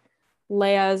like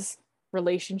Leia's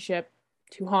relationship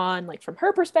to Han, like from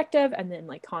her perspective, and then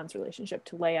like Han's relationship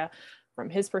to Leia from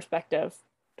his perspective.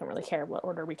 Don't really care what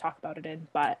order we talk about it in,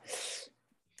 but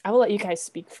I will let you guys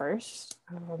speak first.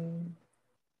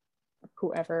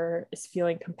 Whoever is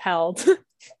feeling compelled.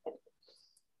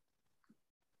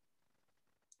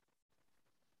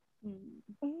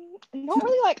 No, not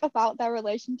really like about their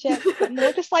relationship, but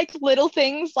more just like little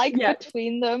things like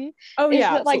between them. Oh is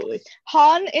yeah, that, absolutely. Like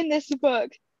Han in this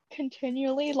book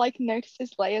continually like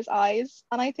notices Leia's eyes,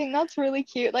 and I think that's really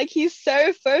cute. Like he's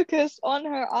so focused on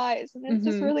her eyes, and it's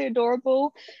just really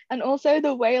adorable. And also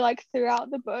the way like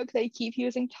throughout the book they keep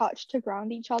using touch to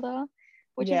ground each other,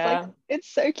 which is like,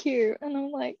 it's so cute. And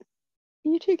I'm like,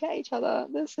 you two get each other,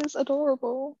 this is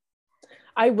adorable.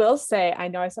 I will say, I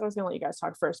know I said I was gonna let you guys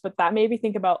talk first, but that made me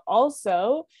think about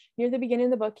also near the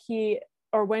beginning of the book,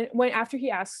 when after he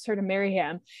asks her to marry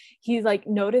him, he's like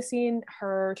noticing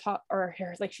her talk, or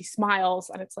her, like she smiles,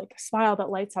 and it's like a smile that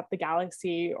lights up the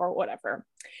galaxy or whatever.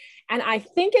 And I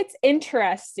think it's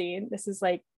interesting, this is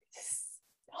like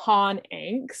Han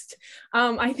angst.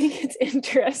 I think it's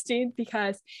interesting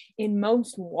because in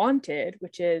Most Wanted,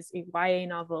 which is a YA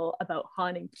novel about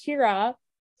Han and Kira,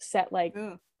 set like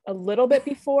a little bit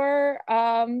before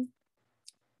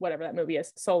whatever that movie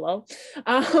is, Solo,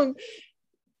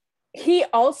 he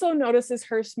also notices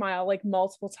her smile like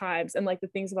multiple times, and like the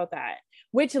things about that,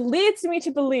 which leads me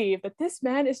to believe that this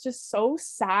man is just so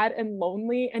sad and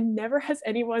lonely and never has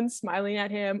anyone smiling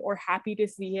at him or happy to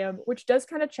see him, which does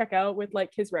kind of check out with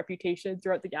like his reputation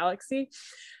throughout the galaxy.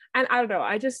 And I don't know,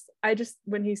 I just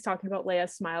when he's talking about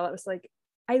Leia's smile, I was like,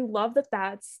 I love that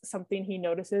that's something he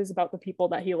notices about the people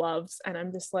that he loves. And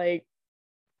I'm just like,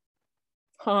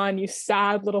 Han, you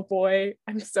sad little boy,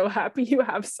 I'm so happy you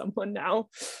have someone now.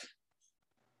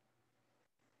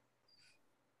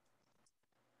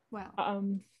 Wow.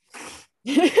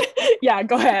 Yeah,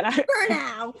 go ahead. For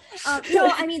now. No,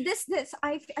 I mean, this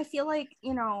I feel like,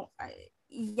 you know,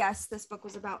 yes, this book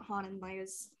was about Han and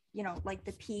Leia's, you know, like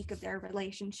the peak of their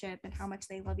relationship and how much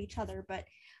they love each other. But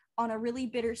on a really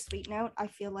bittersweet note, I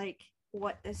feel like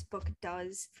what this book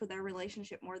does for their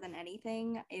relationship more than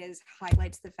anything is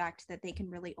highlights the fact that they can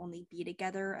really only be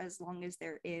together as long as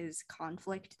there is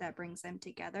conflict that brings them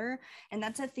together. And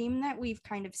that's a theme that we've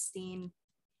kind of seen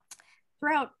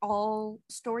throughout all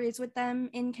stories with them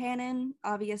in canon.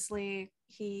 Obviously,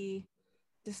 he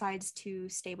decides to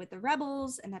stay with the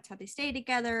rebels, and that's how they stay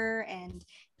together, and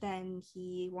then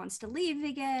he wants to leave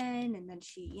again, and then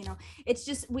she, you know, it's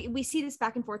just we see this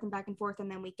back and forth,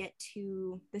 and then we get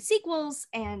to the sequels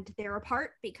and they're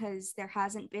apart because there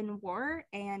hasn't been war,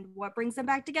 and what brings them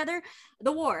back together?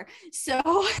 The war. So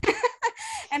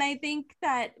and I think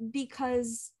that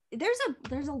because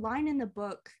there's a line in the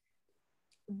book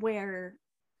where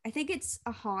I think it's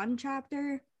a Han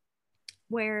chapter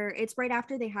where it's right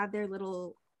after they have their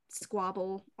little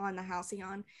squabble on the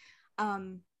Halcyon,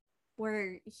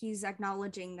 where he's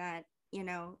acknowledging that, you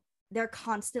know, they're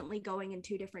constantly going in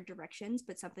two different directions,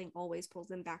 but something always pulls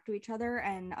them back to each other.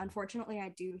 And unfortunately, I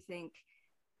do think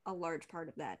a large part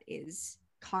of that is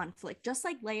conflict. Just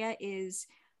like Leia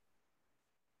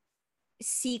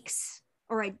seeks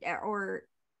or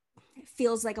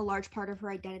feels like a large part of her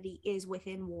identity is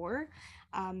within war,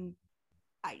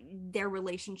 their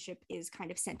relationship is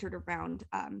kind of centered around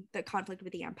the conflict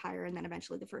with the Empire and then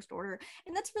eventually the First Order.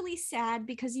 And that's really sad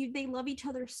because they love each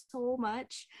other so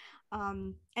much.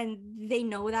 And they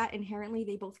know that inherently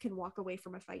they both can walk away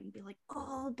from a fight and be like,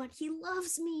 oh, but he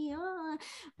loves me.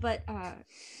 But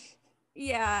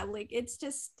yeah, like it's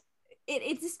just,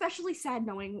 it's especially sad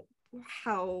knowing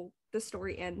how the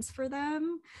story ends for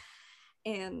them.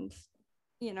 And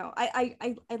you know,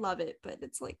 I love it, but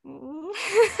it's like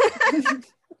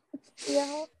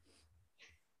yeah.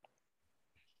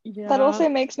 That also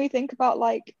makes me think about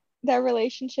like their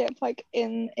relationship like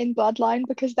in Bloodline,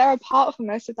 because they're apart for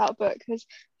most of that book, because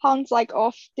Han's like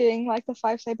off doing like the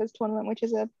Five Sabers tournament, which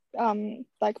is a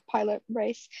like pilot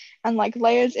race, and like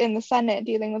Leia's in the Senate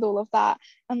dealing with all of that.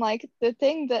 And like the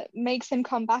thing that makes him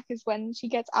come back is when she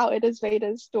gets outed as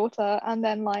Vader's daughter, and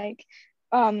then like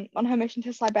on her mission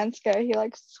to Slibensko, he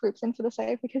like swoops in for the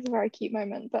save, which is a very cute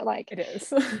moment. But like it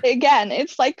is again,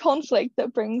 it's like conflict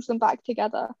that brings them back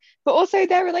together. But also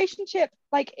their relationship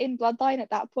like in Bloodline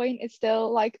at that point is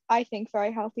still like, I think,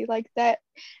 very healthy. Like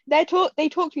they talk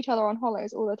to each other on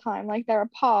Hollows all the time. Like they're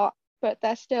apart, but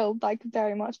they're still like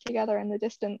very much together in the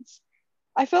distance.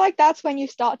 I feel like that's when you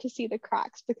start to see the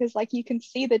cracks, because like you can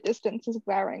see the distance is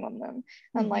wearing on them,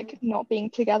 and like not being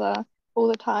together all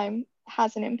the time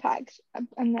has an impact.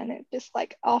 And then it just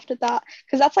like after that,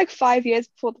 because that's like 5 years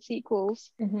before the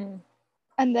sequels, and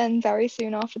then very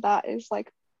soon after that is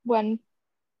like when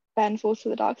Ben falls to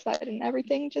the dark side and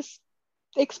everything just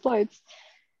explodes.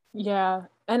 Yeah,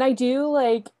 and I do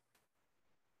like,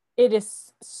 it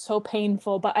is so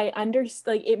painful, but I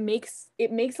understand, like it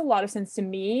makes a lot of sense to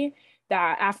me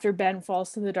that after Ben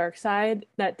falls to the dark side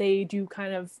that they do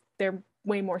kind of, they're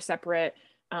way more separate.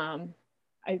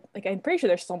 I'm pretty sure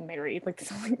they're still married. Like,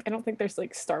 so, like, I don't think there's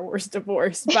like Star Wars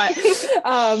divorce, but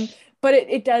but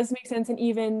it does make sense. And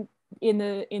even in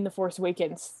the Force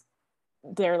Awakens,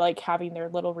 they're like having their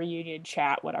little reunion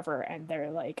chat, whatever, and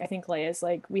they're like, I think Leia's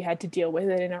like, we had to deal with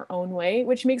it in our own way,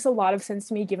 which makes a lot of sense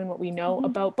to me given what we know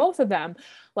about both of them.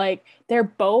 Like, they're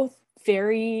both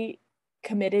very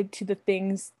committed to the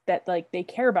things that like they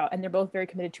care about, and they're both very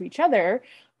committed to each other.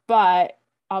 But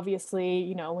obviously,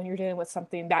 you know, when you're dealing with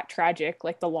something that tragic,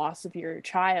 like the loss of your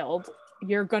child,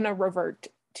 you're gonna revert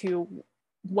to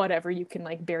whatever you can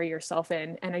like bury yourself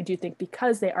in. And I do think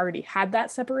because they already had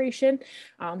that separation,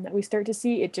 that we start to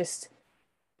see,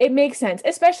 it makes sense,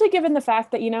 especially given the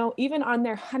fact that, you know, even on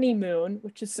their honeymoon,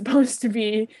 which is supposed to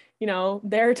be, you know,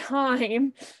 their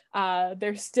time,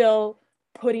 they're still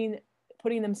putting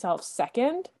themselves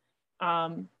second,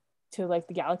 to like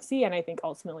the galaxy. And I think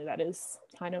ultimately that is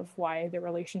kind of why the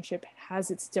relationship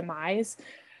has its demise.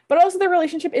 But also the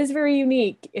relationship is very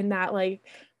unique in that like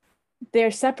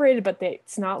they're separated, but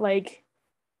it's not like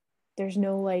there's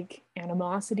no like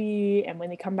animosity. And when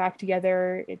they come back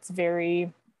together, it's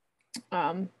very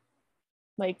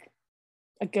like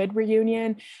a good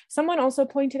reunion. Someone also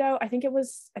pointed out, I think it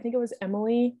was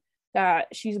Emily, that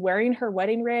she's wearing her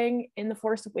wedding ring in The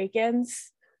Force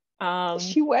Awakens.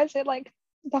 She wears it like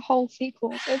the whole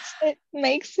sequel. It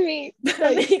makes me like,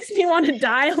 it makes me want to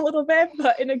die a little bit,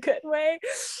 but in a good way.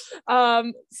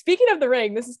 Speaking of the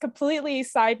ring, this is completely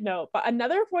side note, but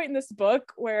another point in this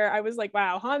book where I was like,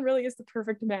 wow, Han really is the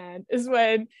perfect man, is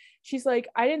when she's like,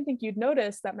 I didn't think you'd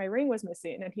notice that my ring was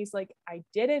missing, and he's like, I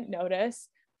didn't notice,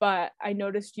 but I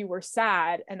noticed you were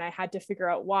sad and I had to figure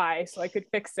out why so I could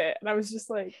fix it. And I was just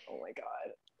like, oh my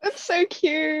god, that's so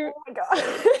cute. Oh my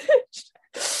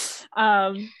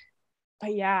god.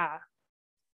 But yeah,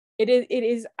 it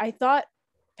is I thought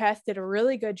Beth did a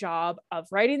really good job of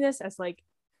writing this as like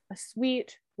a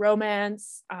sweet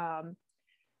romance,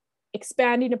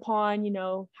 expanding upon, you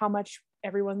know, how much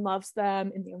everyone loves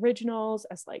them in the originals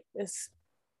as like this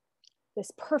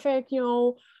perfect, you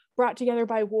know, brought together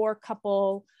by war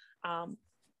couple,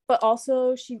 but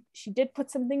also she did put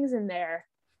some things in there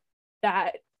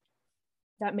that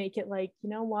make it like, you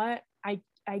know what, I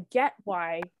get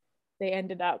why they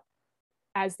ended up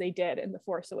as they did in The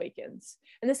Force Awakens.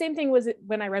 And the same thing was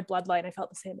when I read Bloodline. I felt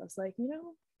the same. I was like, you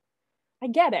know, I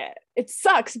get it. It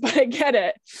sucks, but I get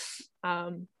it.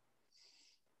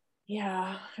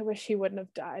 Yeah, I wish he wouldn't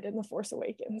have died in The Force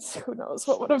Awakens. Who knows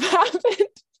what would have happened.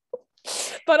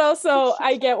 But also,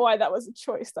 I get why that was a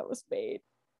choice that was made.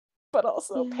 But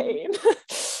also pain.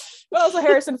 But also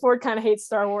Harrison Ford kind of hates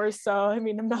Star Wars, so I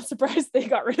mean, I'm not surprised they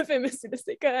got rid of him as soon as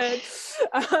they could.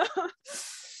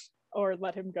 Or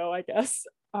let him go, I guess.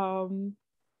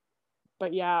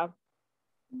 But yeah,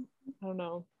 I don't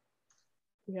know.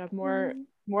 We have more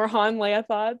Han Leia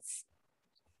thoughts.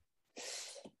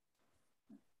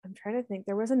 I'm trying to think.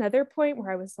 There was another point where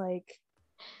I was like,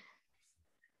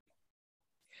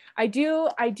 I do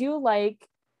like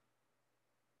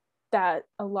that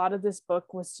a lot of this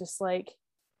book was just like,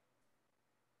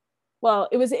 well,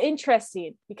 it was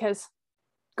interesting because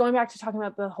going back to talking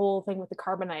about the whole thing with the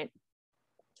carbonite,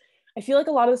 I feel like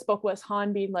a lot of this book was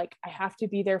Han being like, I have to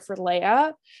be there for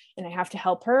Leia and I have to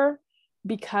help her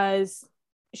because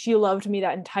she loved me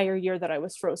that entire year that I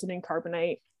was frozen in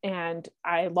carbonite, and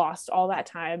I lost all that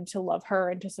time to love her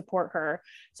and to support her.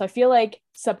 So I feel like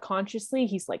subconsciously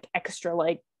he's like extra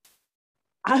like,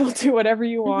 I will do whatever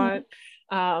you want,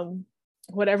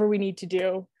 whatever we need to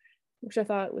do, which I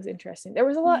thought was interesting. There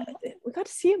was a lot, we got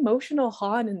to see emotional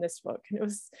Han in this book, and it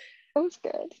was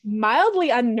good. Mildly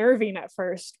unnerving at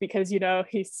first because, you know,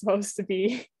 he's supposed to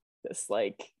be this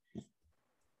like,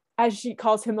 as she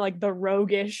calls him, like the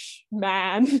roguish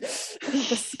man,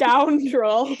 the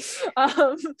scoundrel,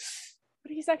 but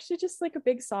he's actually just like a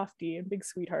big softie and big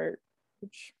sweetheart,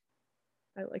 which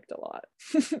I liked a lot.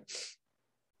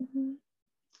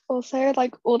 Also,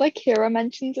 like all the Kira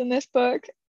mentions in this book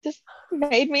just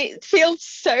made me feel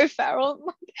so feral.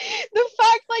 Like, the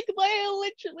fact like Leia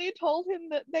literally told him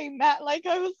that they met, like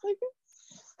I was like,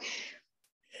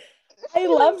 I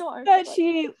love that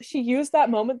she used that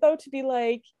moment though to be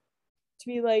like,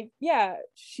 yeah,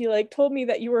 she like told me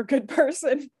that you were a good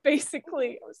person,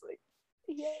 basically. I was like,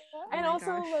 yeah. And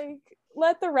also like,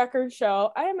 let the record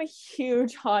show I am a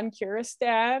huge Han Kira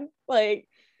stan. Like,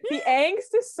 the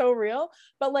angst is so real,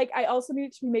 but like I also need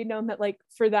it to be made known that like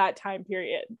for that time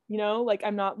period, you know, like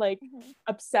I'm not like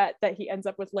upset that he ends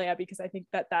up with Leia, because I think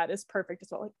that is perfect as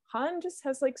well. Like Han just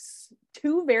has like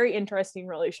two very interesting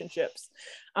relationships,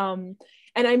 and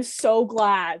I'm so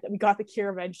glad that we got the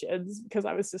Kira mentions, because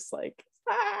I was just like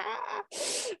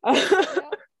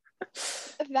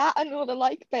that and all the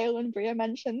like Bale and Bria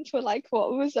mentions were like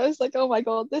what was I was like, oh my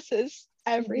god, this is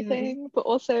everything. But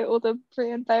also all the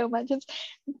Bria and Bale mentions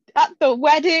at the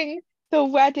wedding,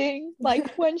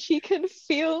 like when she can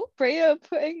feel Bria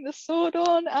putting the sword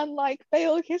on and like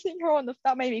Bale kissing her on the,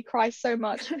 that made me cry so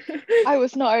much. I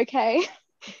was not okay.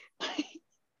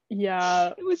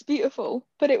 Yeah, it was beautiful,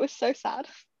 but it was so sad.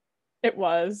 It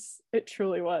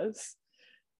truly was.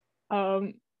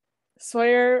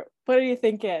 Sawyer, what are you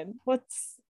thinking?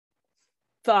 What's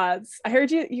thoughts? I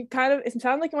heard you kind of, it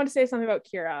sounded like you want to say something about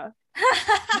Kira.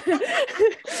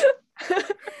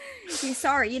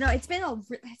 Sorry, it's been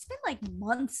like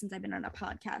months since I've been on a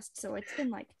podcast, so it's been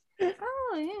like,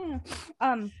 oh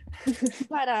yeah.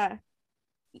 But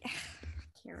yeah.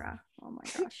 Kira, oh my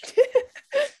gosh.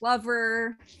 Love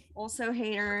her, also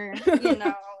hate her,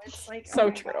 it's like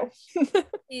so true.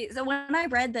 So when I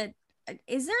read that,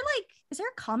 is there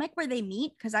a comic where they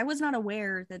meet? Because I was not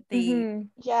aware that they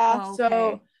yeah. Oh, okay.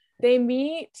 So they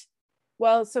meet,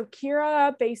 well, so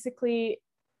Kira basically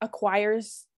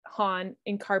acquires Han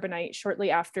in Carbonite shortly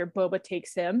after Boba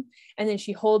takes him, and then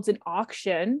she holds an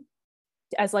auction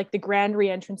as like the grand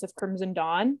re-entrance of Crimson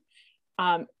Dawn.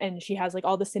 And she has like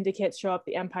all the syndicates show up,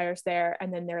 the Empire's there,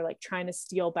 and then they're like trying to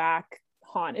steal back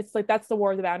Han. It's like that's the War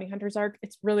of the Bounty Hunters arc.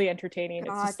 It's really entertaining.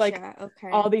 It's just like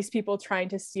all these people trying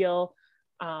to steal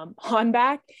Han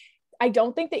back. I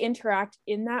don't think they interact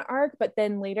in that arc, but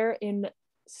then later in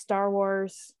Star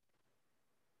Wars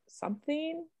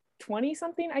 20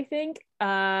 something, I think,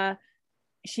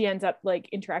 she ends up like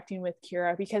interacting with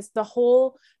Kira, because the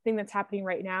whole thing that's happening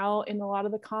right now in a lot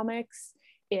of the comics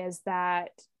is that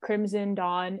Crimson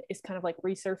Dawn is kind of like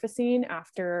resurfacing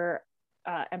after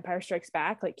Empire Strikes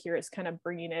Back. Like Kira's kind of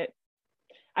bringing it.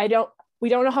 We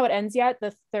don't know how it ends yet.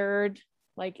 The third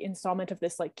like installment of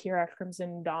this like Kira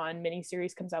Crimson Dawn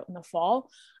miniseries comes out in the fall.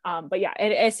 But yeah,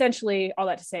 it essentially, all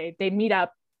that to say, they meet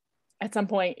up at some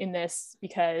point in this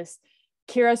because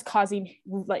Kira's causing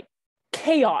like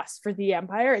chaos for the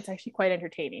Empire. It's actually quite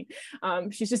entertaining.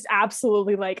 She's just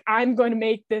absolutely like, I'm going to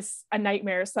make this a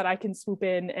nightmare so that I can swoop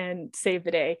in and save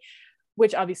the day,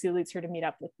 which obviously leads her to meet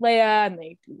up with Leia, and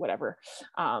they do whatever.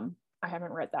 I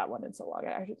haven't read that one in so long.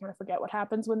 I actually kind of forget what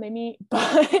happens when they meet,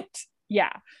 but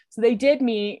yeah. So they did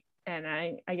meet, and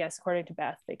I guess according to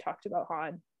Beth, they talked about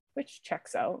Han, which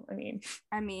checks out. I mean,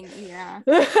 yeah.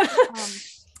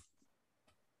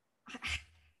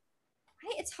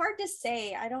 It's hard to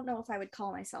say. I don't know if I would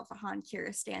call myself a Han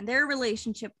Kira stan. Their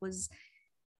relationship was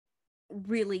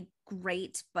really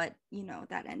great, but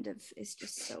that end of is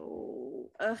just so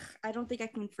I don't think I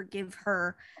can forgive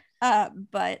her.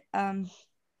 But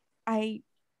I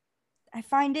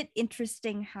find it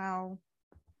interesting how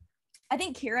I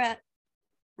think Kira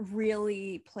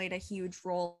really played a huge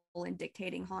role in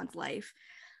dictating Han's life.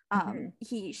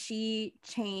 She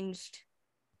changed.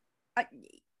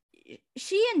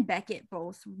 She and Beckett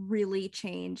both really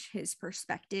change his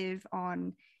perspective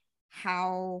on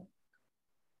how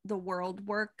the world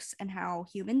works and how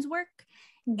humans work.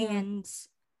 And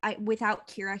without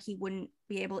Kira, he wouldn't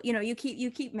be able, you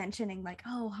keep mentioning like,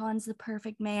 oh, Han's the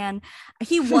perfect man.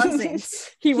 He wasn't.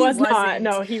 he was not.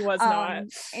 No, he was not.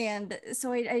 And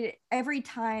so I every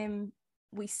time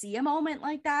we see a moment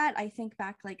like that, I think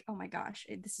back like, oh my gosh,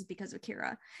 this is because of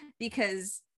Kira,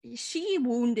 because she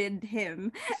wounded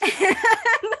him.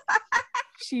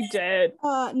 She did.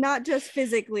 Not just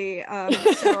physically.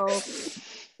 So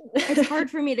it's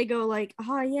hard for me to go like,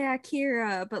 oh yeah,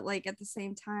 Kira, but like at the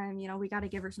same time, we got to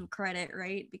give her some credit,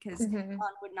 right? Because Han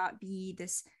would not be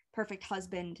this perfect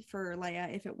husband for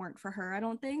Leia if it weren't for her, I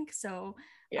don't think. So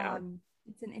yeah.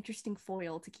 It's an interesting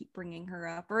foil to keep bringing her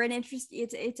up, or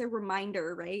it's a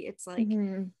reminder, right? It's like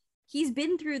he's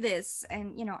been through this,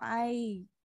 and I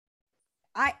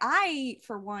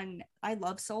for one, I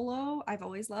love Solo. I've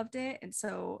always loved it, and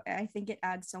so I think it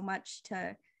adds so much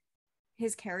to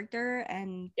his character,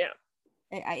 and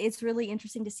it's really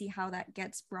interesting to see how that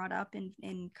gets brought up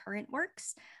in current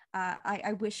works.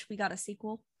 I wish we got a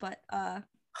sequel, but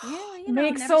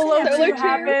make Solo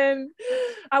happen.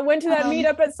 I went to that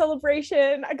meetup at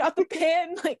Celebration. I got the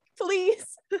pin. Like,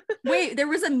 please. Wait, there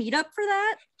was a meetup for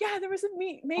that? Yeah, there was a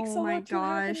Solo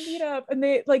meetup, and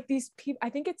they like these people. I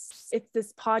think it's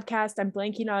this podcast. I'm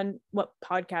blanking on what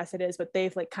podcast it is, but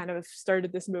they've like kind of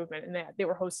started this movement, and they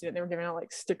were hosting it. They were giving out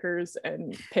like stickers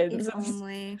and pins.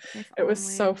 It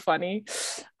was so funny.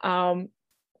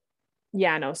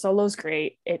 Yeah, no, Solo's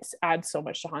great. It adds so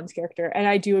much to Han's character, and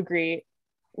I do agree.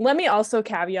 let me also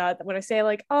caveat that when I say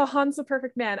like, oh, Han's the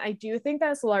perfect man, I do think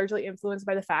that's largely influenced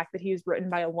by the fact that he's written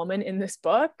by a woman in this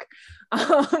book.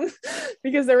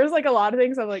 Because there was like a lot of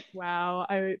things I'm like, wow,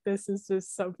 this is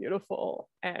just so beautiful.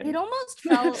 And it almost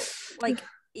felt like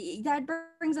that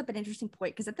brings up an interesting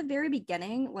point, because at the very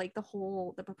beginning, like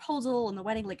the proposal and the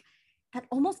wedding, like that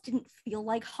almost didn't feel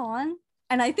like Han.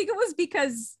 And I think it was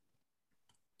because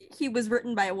he was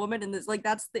written by a woman in this, like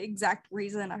that's the exact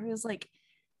reason. I was like,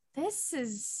 this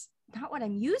is not what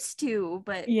I'm used to,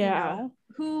 but yeah, you know,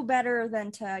 who better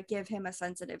than to give him a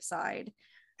sensitive side?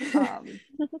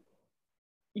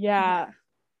 Yeah.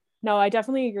 No, I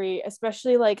definitely agree.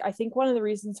 Especially like I think one of the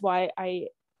reasons why I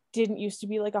didn't used to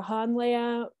be like a Han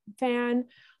Leia fan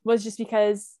was just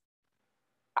because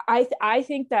I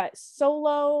think that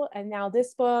Solo and now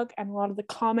this book and a lot of the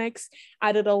comics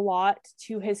added a lot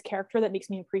to his character that makes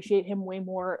me appreciate him way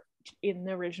more in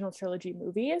the original trilogy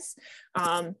movies.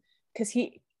 Because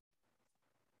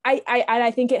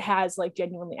I think it has like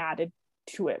genuinely added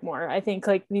to it more. I think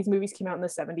like these movies came out in the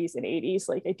 70s and 80s.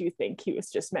 Like I do think he was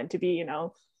just meant to be, you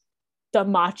know, the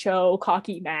macho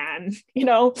cocky man, you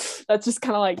know, that's just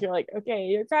kind of like, you're like, okay,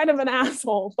 you're kind of an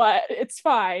asshole, but it's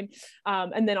fine.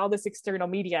 And then all this external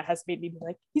media has made me be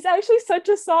like, he's actually such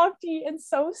a softie and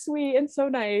so sweet and so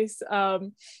nice.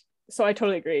 So I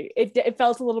totally agree. It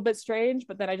felt a little bit strange,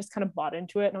 but then I just kind of bought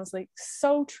into it and I was like,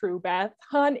 so true, Beth.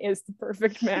 Han is the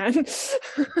perfect man.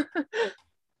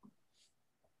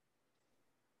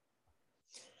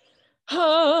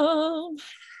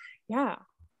 Yeah.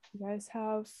 You guys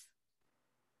have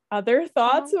other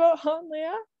thoughts about Han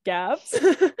Leia? Gabs?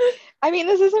 I mean,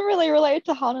 this isn't really related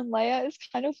to Han and Leia. It's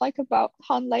kind of like about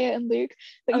Han, Leia, and Luke.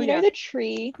 But you know the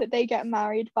tree that they get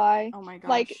married by? Oh my gosh.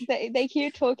 Like they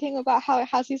keep talking about how it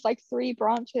has these like 3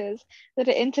 branches that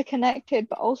are interconnected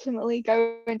but ultimately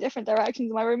go in different directions.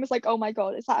 And my room is like, oh my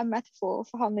god, is that a metaphor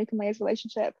for Han, Luke, and Leia's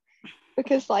relationship?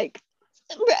 Because like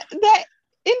they're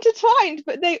intertwined,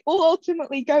 but they all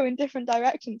ultimately go in different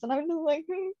directions. And I'm just like,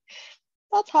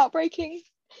 that's heartbreaking.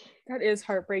 That is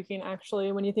heartbreaking,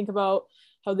 actually, when you think about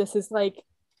how this is like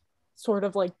sort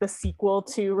of like the sequel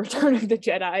to Return of the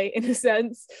Jedi in a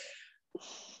sense.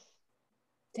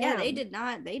 Damn. Yeah, they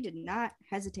did not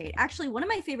hesitate. Actually, one of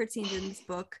my favorite scenes in this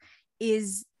book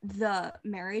is the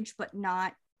marriage, but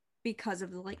not because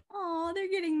of the like, oh, they're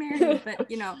getting married, but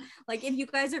you know, like if you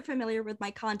guys are familiar with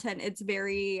my content, it's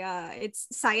very it's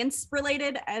science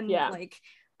related and like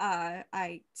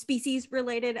species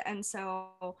related, and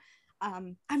so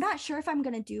I'm not sure if I'm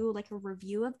gonna do like a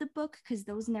review of the book because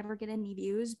those never get any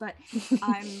views, but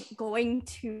I'm going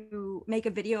to make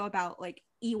a video about like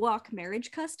Ewok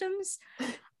marriage customs.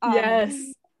 Yes,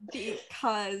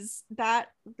 because that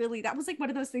was like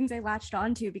one of those things I latched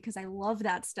onto because I love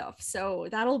that stuff. So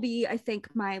that'll be, I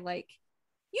think, my like,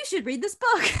 you should read this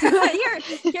book.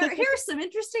 Here's some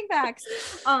interesting facts.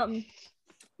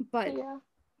 But yeah.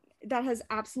 That has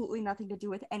absolutely nothing to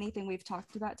do with anything we've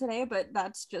talked about today, but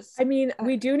that's just, I mean,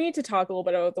 we do need to talk a little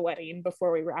bit about the wedding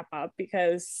before we wrap up,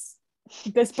 because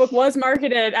this book was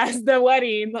marketed as the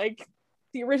wedding. Like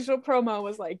the original promo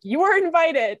was like, you are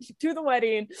invited to the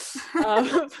wedding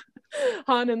of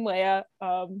Han and Leia.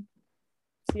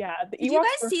 Yeah. Did you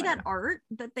guys see that art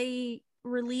that they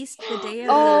released the day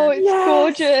of it's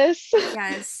gorgeous.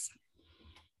 Yes.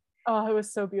 Oh, it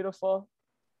was so beautiful.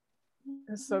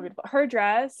 It was so beautiful. Her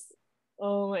dress,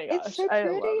 oh my gosh, so I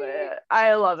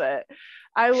love it.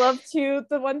 I love too,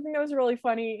 the one thing that was really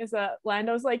funny is that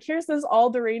Lando's like, here's this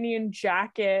Alderaanian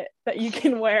jacket that you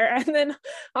can wear, and then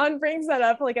Han brings that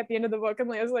up like at the end of the book, and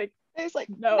Leia's like,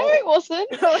 no it wasn't.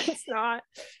 No, it's not.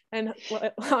 And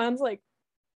Han's like,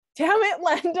 damn it,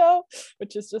 Lando,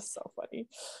 which is just so funny.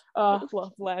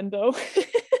 Love Lando.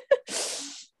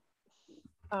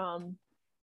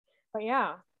 But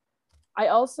yeah, I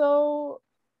also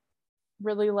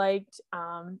really liked,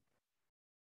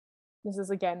 this is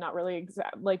again not really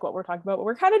exact like what we're talking about, but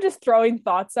we're kind of just throwing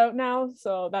thoughts out now,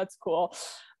 so that's cool.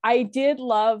 I did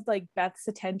love like Beth's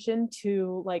attention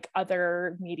to like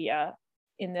other media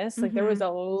in this. Like there was a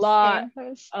lot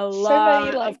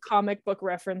of comic book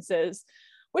references,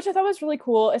 which I thought was really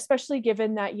cool, especially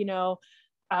given that, you know,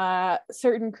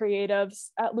 certain creatives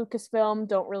at Lucasfilm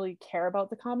don't really care about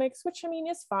the comics, which I mean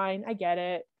is fine. I get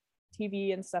it.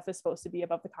 TV and stuff is supposed to be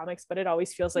about the comics, but it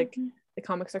always feels like the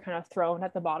comics are kind of thrown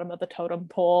at the bottom of the totem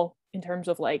pole in terms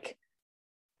of like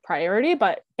priority.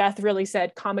 But Beth really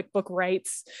said comic book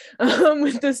rights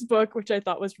with this book, which I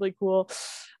thought was really cool.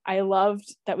 I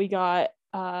loved that we got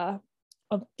a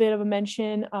bit of a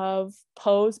mention of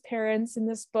Poe's parents in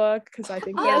this book, because I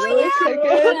think that's really so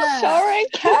good. Sorry,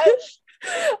 Kev.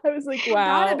 I was like,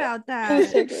 wow. I forgot about that.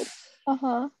 So good.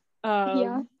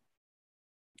 Yeah.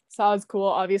 So that was cool.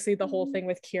 Obviously the whole thing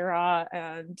with Kira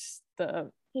and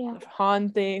the Han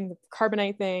thing, the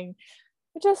carbonite thing,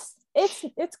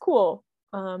 it's cool.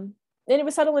 And it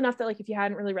was subtle enough that like if you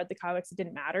hadn't really read the comics it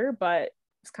didn't matter, but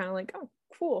it's kind of like, oh,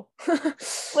 cool.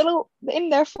 Little in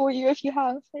there for you if you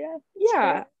have.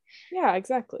 Yeah,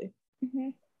 exactly.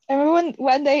 I remember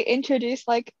when they introduced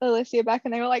like Alicia back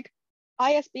and they were like,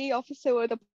 ISB officer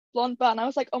with a blonde bun. I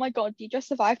was like, oh my god, you just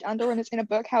survived Andor and it's in a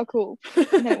book, how cool. And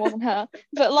then it wasn't her,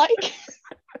 but like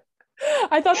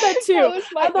I thought that too.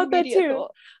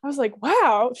 Thought. I was like,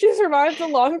 wow, she survived a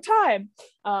long time.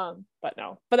 But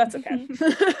that's okay.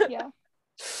 Yeah.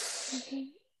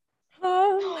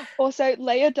 Also,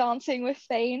 Leia dancing with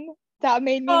Thane, that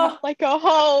made me have like a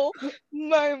whole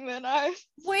moment.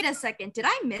 Wait a second, did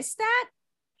I miss that?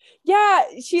 Yeah,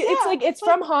 it's like it's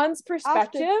from Han's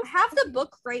perspective. I have the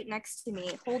book right next to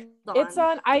me. Hold on. It's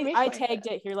on. I tagged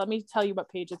it here. Let me tell you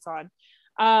what page it's on.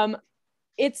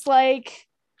 It's like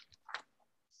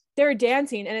they're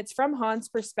dancing, and it's from Han's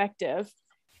perspective.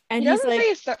 And he's like,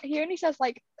 he only says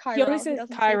like Kyrell. He only says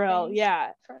Kyrell.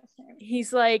 Yeah.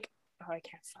 He's like, oh, I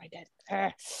can't find it.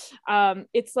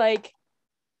 It's like,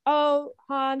 oh,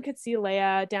 Han could see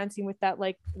Leia dancing with that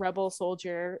like rebel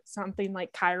soldier, something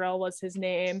like Kyrell was his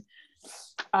name.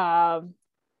 It's on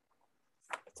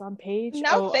page.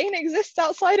 Now Thane exists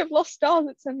outside of Lost Stars.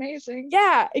 It's amazing.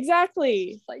 Yeah,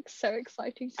 exactly. It's like so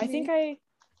exciting to I me. think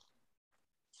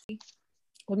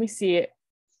let me see it.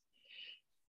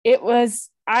 It was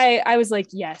I was like,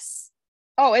 yes.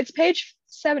 Oh, it's page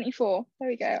 74. There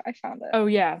we go. I found it. Oh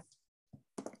yeah.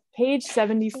 Page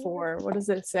 74. What does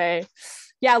it say?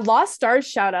 Yeah, Lost Stars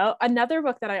shout out. Another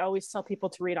book that I always tell people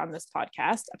to read on this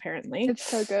podcast, apparently. It's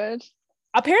so good.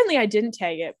 Apparently I didn't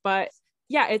tag it, but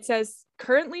yeah, it says,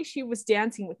 currently she was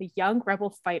dancing with a young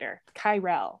rebel fighter,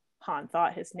 Kyrell, Han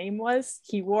thought his name was.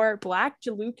 He wore black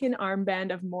Jalukan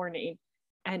armband of mourning.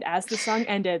 And as the song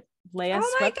ended, Leia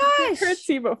swept the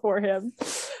curtsy before him.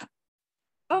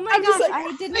 Oh my gosh, like,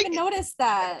 I didn't even notice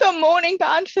that. The mourning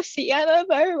band for Sienna,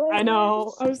 though. I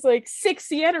know. I was like, sick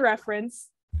Sienna reference,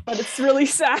 but it's really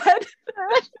sad.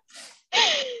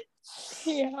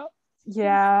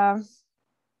 Yeah.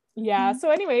 So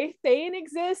anyway, Thane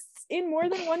exists in more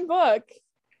than one book.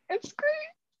 It's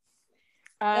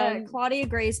great. Claudia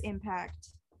Gray's impact.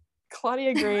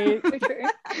 Claudia Gray.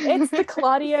 It's the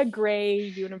Claudia Gray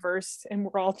universe, and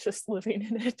we're all just living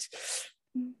in it.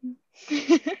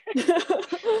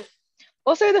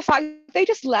 Also, the fact they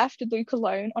just left Luke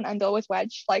alone on Endor with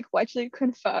Wedge, like Wedge Luke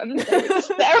confirmed they were just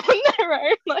there on their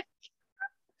own. Like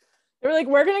they were like,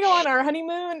 "We're gonna go on our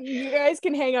honeymoon. You guys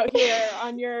can hang out here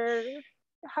on your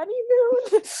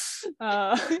honeymoon."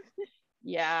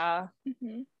 Yeah.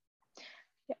 Yeah.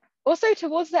 Also,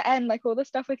 towards the end, like all the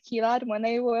stuff with Keelad, when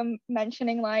they were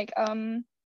mentioning like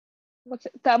what's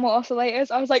it, thermal oscillators,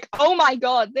 I was like, oh my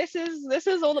god, this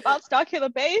is all about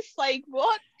Starkiller Base. Like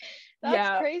what?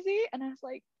 That's crazy. And I was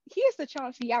like, he is the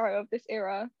Chancellor Yarrow of this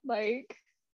era. Like,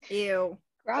 ew,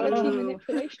 gravity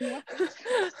manipulation weapons.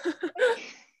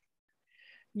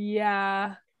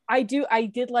 Yeah, I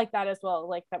did like that as well.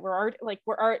 Like that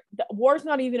the war's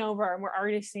not even over, and we're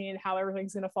already seeing how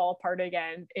everything's gonna fall apart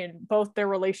again in both their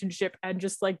relationship and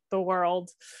just like the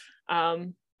world.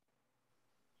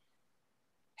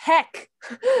 Heck,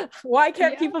 why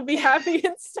can't people be happy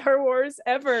in Star Wars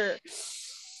ever?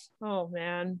 Oh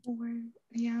man.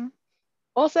 Yeah.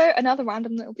 Also, another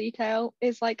random little detail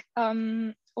is like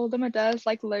all the Madurs,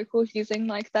 like locals using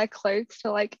like their cloaks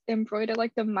to like embroider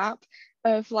like the map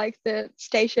of like the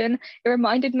station. It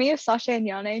reminded me of Sasha and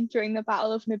Yane during the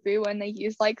Battle of Naboo when they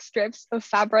used like strips of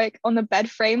fabric on the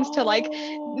bed frames to like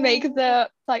make the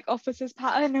like officers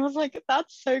pattern. I was like,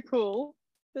 that's so cool.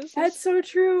 That's so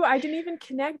true. I didn't even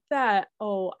connect that.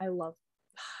 Oh, I love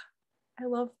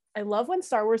when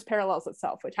Star Wars parallels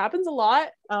itself, which happens a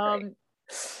lot.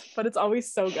 But it's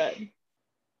always so good.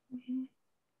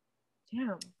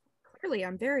 Damn. Clearly,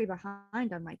 I'm very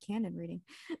behind on my canon reading.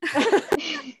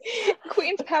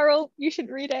 Queen's Peril, you should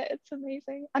read it. It's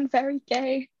amazing and very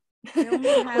gay.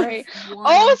 Great.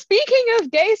 Oh, speaking of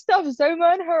gay stuff,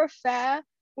 Zoma and her affair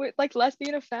with like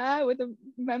lesbian affair with a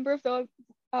member of the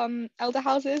elder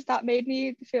houses, that made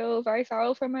me feel very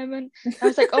feral for a moment. I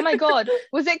was like, oh my god,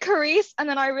 was it Carice? And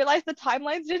then I realized the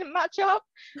timelines didn't match up,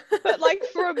 but like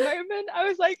for a moment I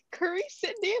was like, Carice,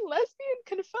 Cindy and lesbian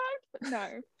confirmed, but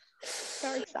no,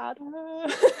 very sad.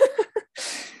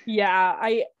 Yeah,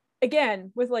 I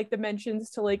again with like the mentions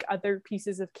to like other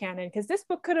pieces of canon, because this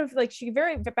book could have like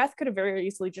Beth could have very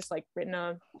easily just like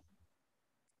written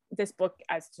this book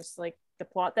as just like the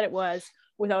plot that it was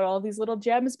without all these little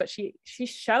gems, but she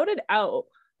shouted out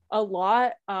a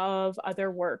lot of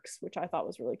other works, which I thought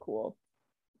was really cool,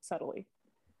 subtly.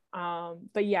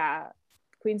 But yeah,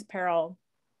 Queen's Peril,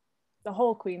 the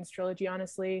whole Queen's trilogy,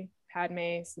 honestly.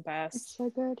 Padme's the best. It's so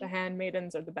good. The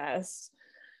Handmaidens are the best.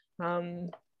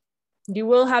 You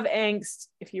will have angst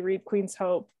if you read Queen's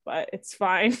Hope, but it's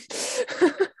fine.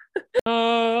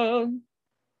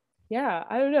 Yeah,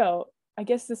 I don't know. I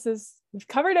guess we've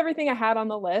covered everything I had on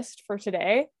the list for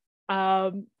today.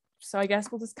 So I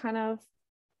guess we'll just kind of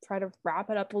try to wrap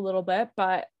it up a little bit,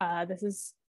 but this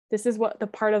is what the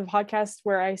part of the podcast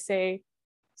where I say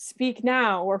speak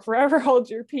now or forever hold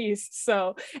your peace.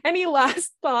 So any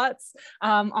last thoughts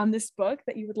on this book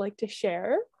that you would like to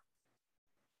share?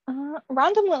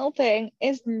 Random little thing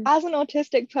is, as an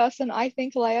autistic person, I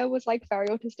think Leia was like very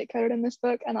autistic coded in this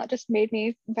book, and that just made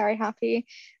me very happy.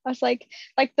 I was like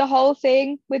the whole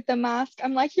thing with the mask,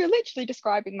 I'm like, you're literally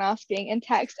describing masking in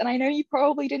text, and I know you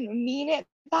probably didn't mean it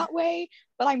that way,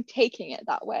 but I'm taking it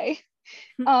that way.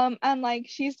 And like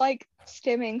she's like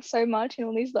stimming so much in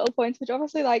all these little points, which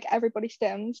obviously like everybody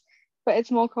stims, but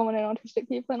it's more common in autistic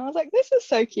people, and I was like, this is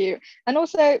so cute. And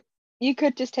also you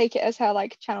could just take it as her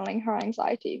like channeling her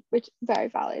anxiety, which is very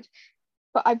valid,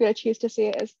 but I'm gonna choose to see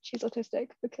it as she's autistic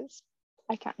because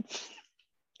I can.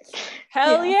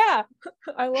 Hell yeah.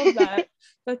 I love that.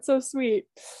 That's so sweet.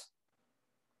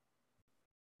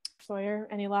 Sawyer,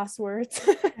 any last words?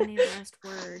 Any last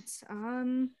words?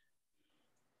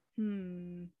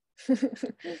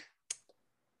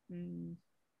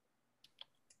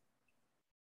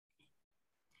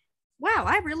 Wow,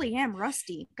 I really am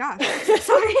rusty. Gosh,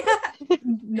 sorry.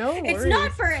 No worries. It's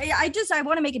not for, I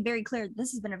want to make it very clear,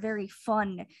 this has been a very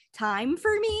fun time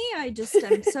for me. I just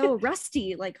am so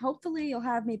rusty. Like, hopefully you'll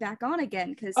have me back on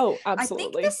again, because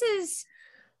absolutely.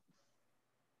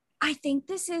 I think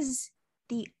this is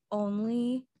the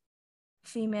only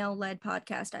female-led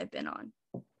podcast I've been on.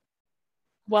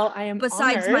 Well, I am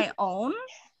besides honored. My own,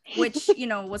 which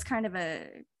was kind of a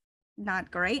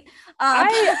not great.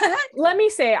 Let me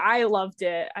say, I loved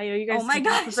it. I know you guys didn't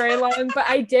talk for very long, but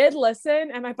I did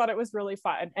listen and I thought it was really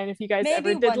fun. And if you guys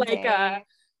ever did like a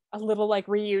little like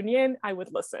reunion, I would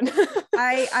listen.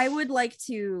 I would like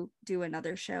to do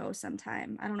another show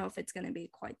sometime. I don't know if it's going to be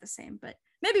quite the same, but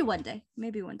maybe one day.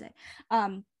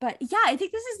 But yeah, I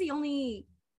think this is the only.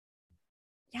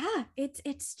 Yeah,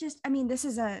 it's just, I mean, this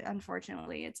is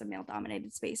unfortunately it's a male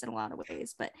dominated space in a lot of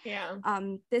ways, but yeah,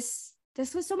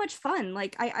 this was so much fun.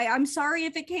 Like I'm sorry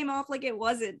if it came off like it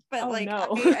wasn't, but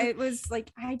no. it was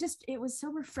like, it was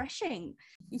so refreshing.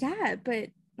 Yeah, but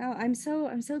no, I'm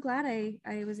so glad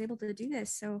I was able to do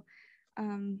this. So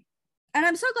and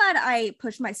I'm so glad I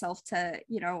pushed myself to,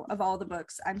 of all the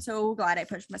books, I'm so glad I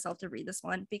pushed myself to read this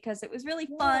one, because it was really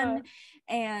fun,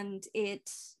 and it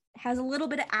has a little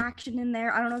bit of action in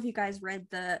there. I don't know if you guys read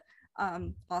the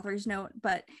author's note,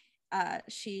 but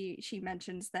she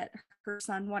mentions that her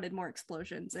son wanted more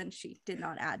explosions and she did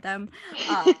not add them.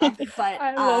 But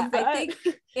I think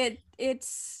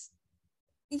it's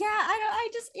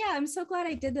I'm so glad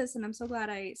I did this, and I'm so glad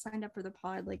I signed up for the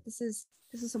pod. Like, this is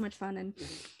so much fun, and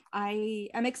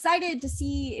I'm excited to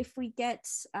see if we get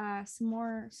some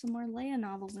more Leia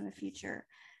novels in the future,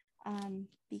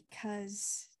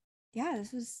 because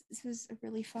this was a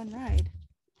really fun ride.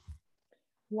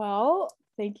 Well,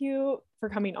 thank you for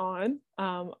coming on.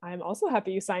 I'm also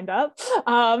happy you signed up.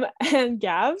 And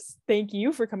Gavs, thank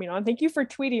you for coming on. Thank you for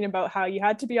tweeting about how you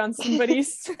had to be on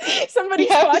somebody's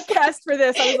podcast for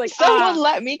this. I was like, someone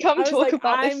let me come talk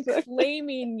about I'm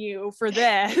claiming you for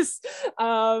this.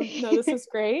 No, this was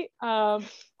great. I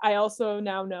also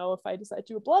now know if I decide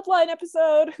to do a Bloodline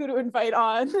episode, who to invite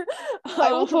on.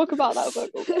 I will talk about that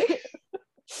book all day.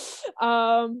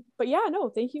 But yeah, no,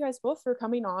 thank you guys both for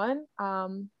coming on.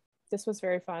 This was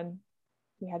very fun.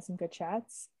 We had some good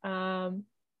chats.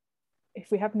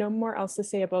 If we have no more else to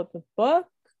say about the book,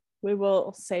 we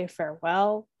will say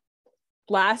farewell.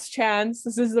 Last chance.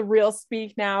 This is the real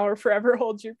speak now or forever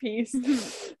hold your peace.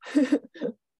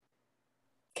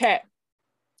 Okay.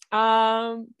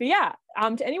 But yeah,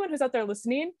 to anyone who's out there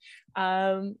listening,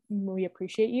 we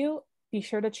appreciate you. Be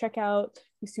sure to check out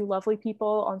these two lovely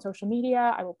people on social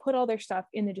media. I will put all their stuff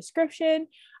in the description.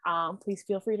 Please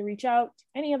feel free to reach out to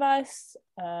any of us,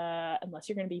 unless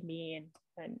you're going to be mean.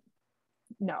 And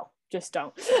no, just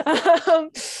don't.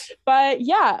 But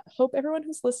yeah, hope everyone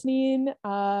who's listening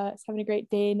is having a great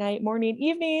day, night, morning,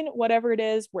 evening, whatever it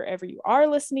is, wherever you are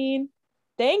listening.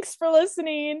 Thanks for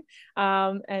listening.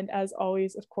 And as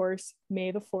always, of course,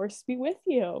 may the force be with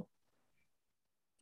you.